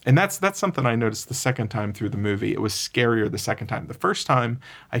 And that's something I noticed the second time through the movie. It was scarier the second time. The first time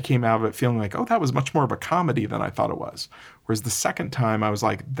I came out of it feeling like, oh, that was much more of a comedy than I thought it was. Whereas the second time I was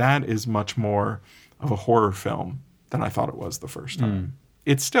like, that is much more of a horror film than I thought it was the first time.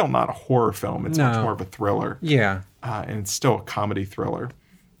 It's still not a horror film. It's much more of a thriller. Yeah. And it's still a comedy thriller.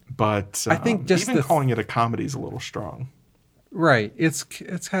 But I think just even calling it a comedy is a little strong. Right. It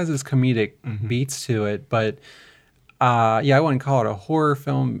has this comedic beats to it, but I wouldn't call it a horror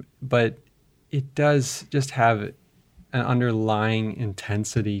film, but it does just have an underlying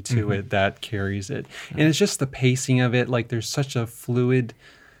intensity to it that carries it. And it's just the pacing of it. Like there's such a fluid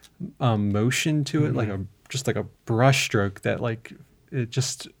motion to it, like a brush stroke that like it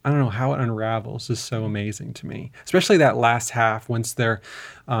just, I don't know how it unravels is so amazing to me. Especially that last half once they're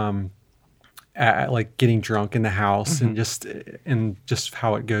like getting drunk in the house and just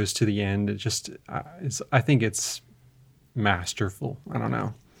how it goes to the end. It just, I think it's masterful. I don't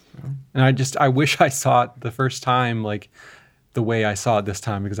know. And I wish I saw it the first time like the way I saw it this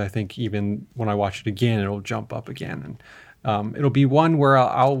time, because I think even when I watch it again, it'll jump up again, and it'll be one where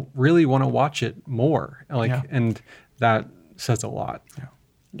I'll really want to watch it more. And that says a lot.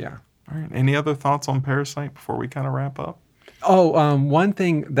 Yeah. All right. Any other thoughts on Parasite before we kind of wrap up? One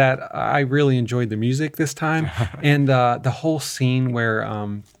thing that I really enjoyed the music this time, and the whole scene where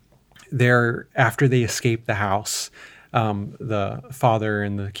after they escape the house, the father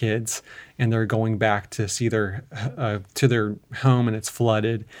and the kids, and they're going back to see their home, and it's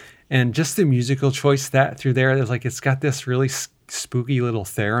flooded, and just the musical choice that through there, there's like it's got this really spooky little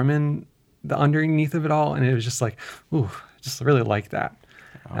theremin underneath of it all, and it was just like, ooh, just really like that,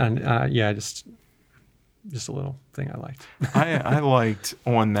 and just a little thing I liked. I liked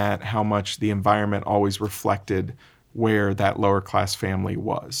on that how much the environment always reflected where that lower class family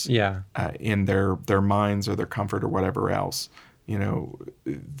was. Yeah. In their minds or their comfort or whatever else. You know,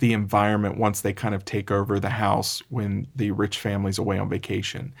 the environment, once they kind of take over the house when the rich family's away on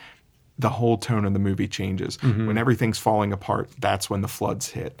vacation, the whole tone of the movie changes. When everything's falling apart, that's when the floods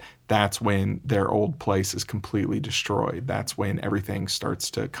hit. That's when their old place is completely destroyed. That's when everything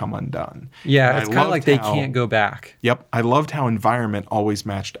starts to come undone. Yeah, it's kind of like they can't go back. Yep. I loved how environment always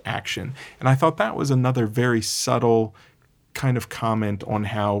matched action. And I thought that was another very subtle kind of comment on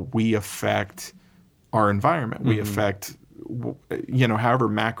how we affect our environment. We affect, however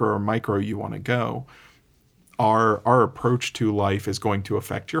macro or micro you want to go. Our approach to life is going to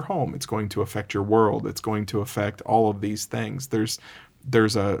affect your home. It's going to affect your world. It's going to affect all of these things. There's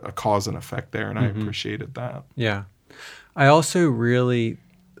a cause and effect there, and I appreciated that. Yeah. I also really,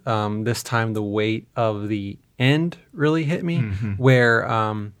 this time, the weight of the end really hit me,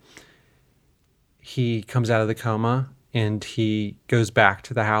 where he comes out of the coma and he goes back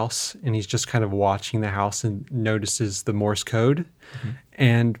to the house, and he's just kind of watching the house and notices the Morse code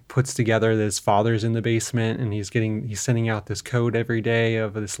and puts together that his father's in the basement, and he's sending out this code every day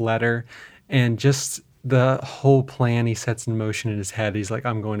of this letter, and just the whole plan he sets in motion in his head. He's like,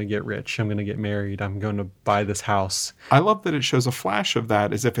 I'm going to get rich. I'm going to get married. I'm going to buy this house. I love that it shows a flash of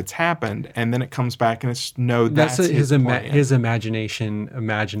that as if it's happened, and then it comes back and it's that's his imagination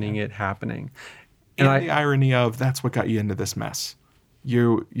imagining it happening. And the irony of that's what got you into this mess.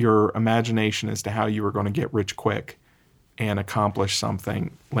 Your imagination as to how you were going to get rich quick and accomplish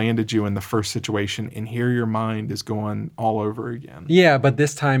something landed you in the first situation, and here your mind is going all over again. Yeah, but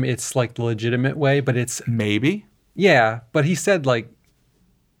this time it's like the legitimate way, but it's... Maybe. Yeah, but he said like,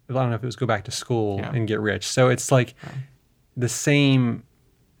 I don't know if it was go back to school and get rich. So it's like the same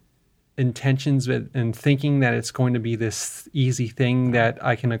intentions and thinking that it's going to be this easy thing that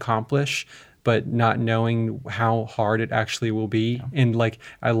I can accomplish, but not knowing how hard it actually will be. Yeah. And like,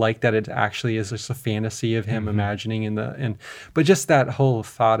 I like that it actually is just a fantasy of him imagining but just that whole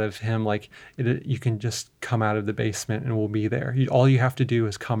thought of him, like you can just come out of the basement and we'll be there. All you have to do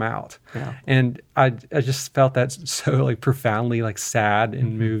is come out. Yeah. And I just felt that so like profoundly like sad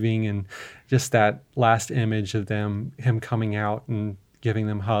and moving, and just that last image of him coming out and giving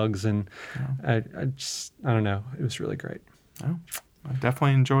them hugs. And I don't know. It was really great. Oh. I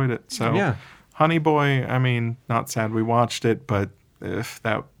definitely enjoyed it. So, Honey Boy, I mean, not sad we watched it, but if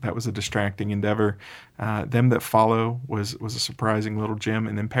that was a distracting endeavor. Them That Follow was a surprising little gem.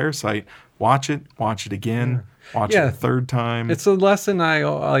 And then Parasite, watch it again, watch it a third time. It's a lesson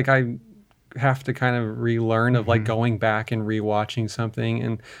I have to kind of relearn of like going back and rewatching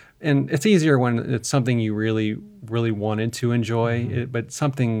something. And it's easier when it's something you really, really wanted to enjoy. But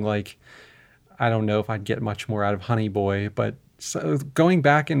something like, I don't know if I'd get much more out of Honey Boy, but so going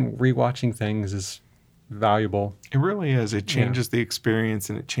back and rewatching things is valuable. It really is. It changes the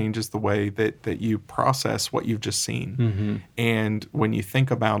experience, and it changes the way that you process what you've just seen. And when you think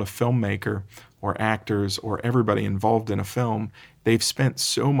about a filmmaker or actors or everybody involved in a film, they've spent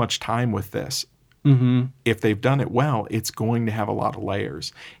so much time with this. If they've done it well, it's going to have a lot of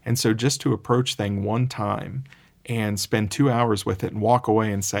layers. And so just to approach thing one time and spend 2 hours with it and walk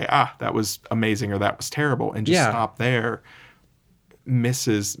away and say, that was amazing or that was terrible, and just stop there.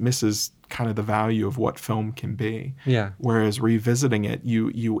 misses kind of the value of what film can be. Yeah. Whereas revisiting it,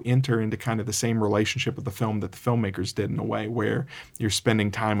 you enter into kind of the same relationship with the film that the filmmakers did in a way, where you're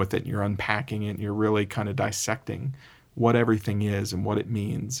spending time with it and you're unpacking it and you're really kind of dissecting what everything is and what it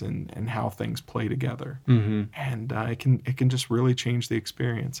means and how things play together. Mm-hmm. And it can just really change the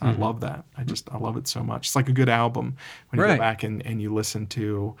experience. Mm-hmm. I love that. I love it so much. It's like a good album when you Right. go back and you listen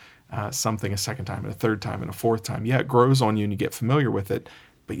to something a second time and a third time and a fourth time. Yeah, it grows on you and you get familiar with it,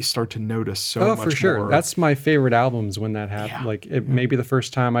 but you start to notice so much more. Oh, for sure. That's my favorite albums when that happens. Yeah. Like maybe the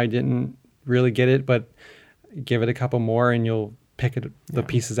first time I didn't really get it, but give it a couple more and you'll pick the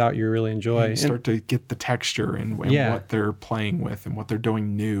pieces out you really enjoy. And you start to get the texture and what they're playing with and what they're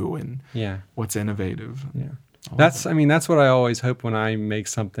doing new and what's innovative. Yeah. That's what I always hope when I make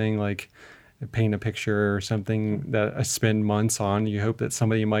something, like paint a picture or something that I spend months on. You hope that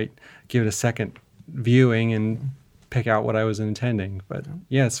somebody might give it a second viewing and pick out what I was intending. But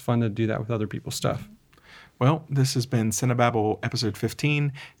yeah, it's fun to do that with other people's stuff. Well, this has been Cinebabble episode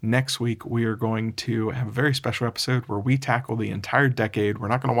 15. Next week, we are going to have a very special episode where we tackle the entire decade. We're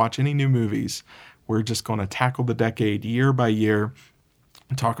not going to watch any new movies. We're just going to tackle the decade year by year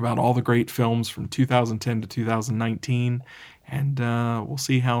and talk about all the great films from 2010 to 2019. And we'll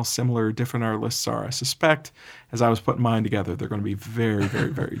see how similar or different our lists are. I suspect, as I was putting mine together, they're going to be very, very,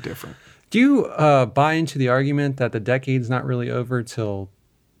 very different. Do you buy into the argument that the decade's not really over till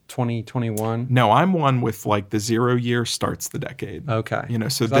 2021? No, I'm one with like the 0 year starts the decade. Okay.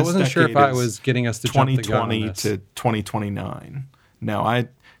 So this I wasn't sure if decade I was getting us to jump the gun on 2020 this. to 2029. No,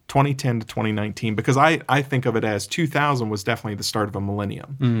 2010 to 2019, because I think of it as 2000 was definitely the start of a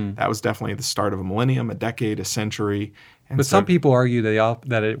millennium. Mm. That was definitely the start of a millennium, a decade, a century. And But some people argue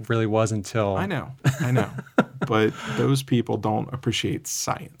that it really was until... I know. But those people don't appreciate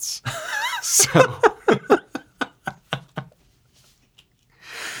science. So...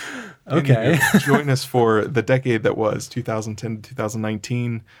 Okay. Anyway, join us for the decade that was 2010 to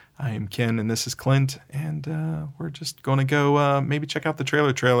 2019. I am Ken, and this is Clint, and we're just going to go maybe check out the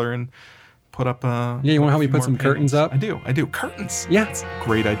trailer and put up. You want to help me put some curtains up? I do. Curtains. Yeah. That's a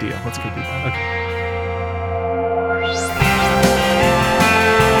great idea. Let's go do that. Okay.